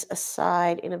these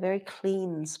aside in a very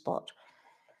clean spot.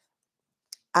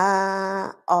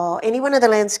 Any one of the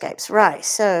landscapes. Right,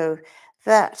 so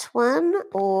that one,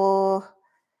 or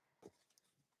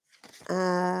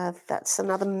that's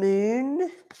another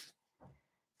moon.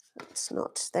 It's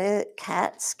not there.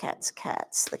 Cats.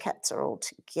 The cats are all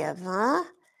together.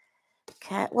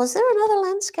 Was there another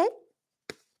landscape?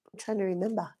 I'm trying to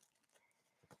remember.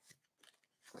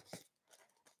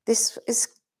 This is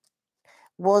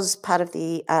was part of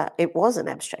the, it was an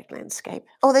abstract landscape.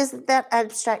 Oh, there's that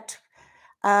abstract.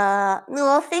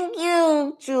 No, thank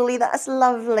you, Julie. That's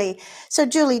lovely. So,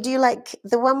 Julie, do you like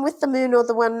the one with the moon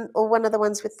or one of the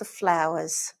ones with the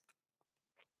flowers?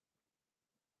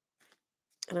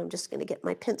 And I'm just going to get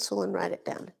my pencil and write it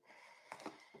down.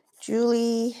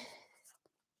 Julie.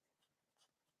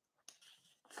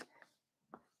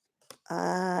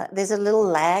 There's a little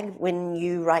lag when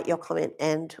you write your comment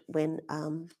and when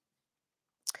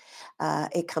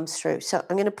it comes through. So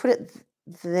I'm going to put it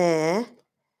there.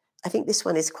 I think this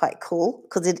one is quite cool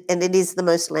because it is the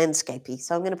most landscapey.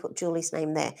 So I'm going to put Julie's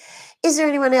name there. Is there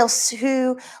anyone else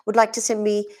who would like to send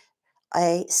me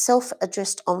a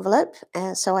self-addressed envelope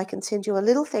so I can send you a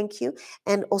little thank you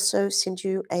and also send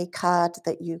you a card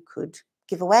that you could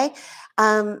give away?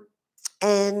 And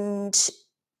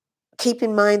keep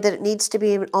in mind that it needs to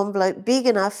be an envelope big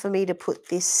enough for me to put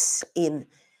this in.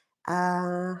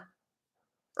 Oh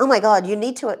my God, you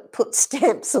need to put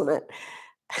stamps on it.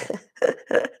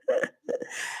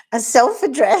 A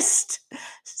self-addressed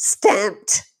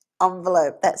stamped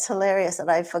envelope. That's hilarious,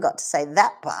 and I forgot to say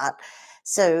that part.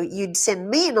 So you'd send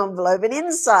me an envelope, and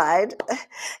inside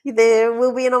there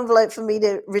will be an envelope for me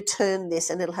to return this,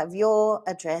 and it'll have your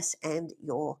address and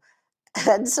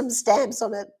some stamps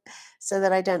on it, so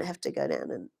that I don't have to go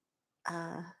down and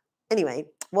anyway.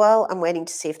 While I'm waiting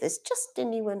to see if there's just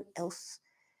anyone else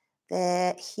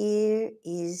there, here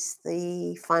is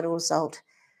the final result.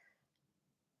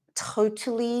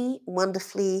 Totally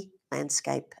wonderfully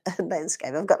landscape.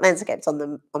 I've got landscapes on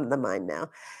the mind now.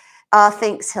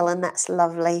 Thanks, Helen. That's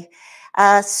lovely.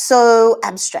 So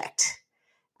abstract.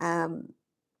 I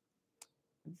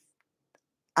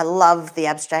love the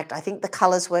abstract. I think the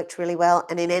colours worked really well,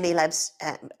 and in any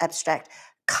abstract,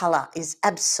 colour is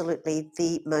absolutely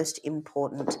the most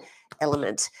important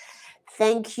element.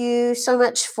 Thank you so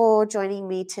much for joining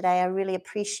me today. I really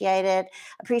appreciate it.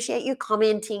 I appreciate you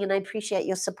commenting, and I appreciate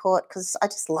your support because I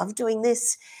just love doing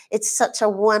this. It's such a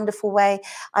wonderful way.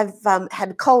 I've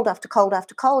had cold after cold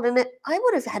after cold, and I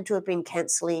would have had to have been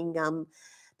cancelling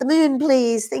the moon,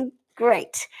 please.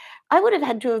 Great. I would have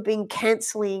had to have been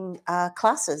cancelling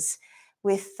classes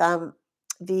with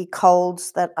the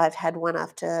colds that I've had one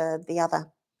after the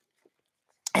other.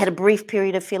 I had a brief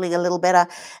period of feeling a little better,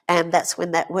 and that's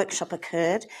when that workshop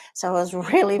occurred. So I was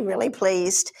really, really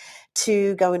pleased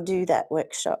to go and do that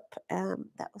workshop.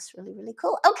 That was really, really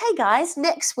cool. Okay, guys,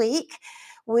 next week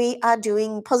we are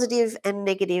doing positive and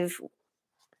negative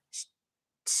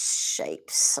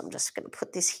shapes. I'm just going to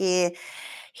put this here.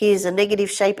 Here's a negative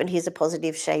shape and here's a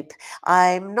positive shape.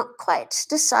 I'm not quite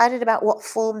decided about what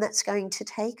form that's going to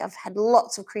take. I've had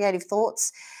lots of creative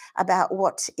thoughts about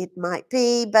what it might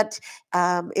be, but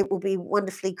it will be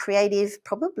wonderfully creative,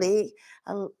 probably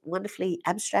wonderfully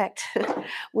abstract.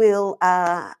 We'll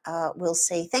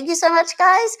see. Thank you so much,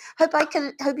 guys. Hope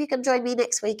you can join me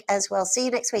next week as well. See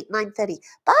you next week, 9:30.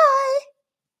 Bye.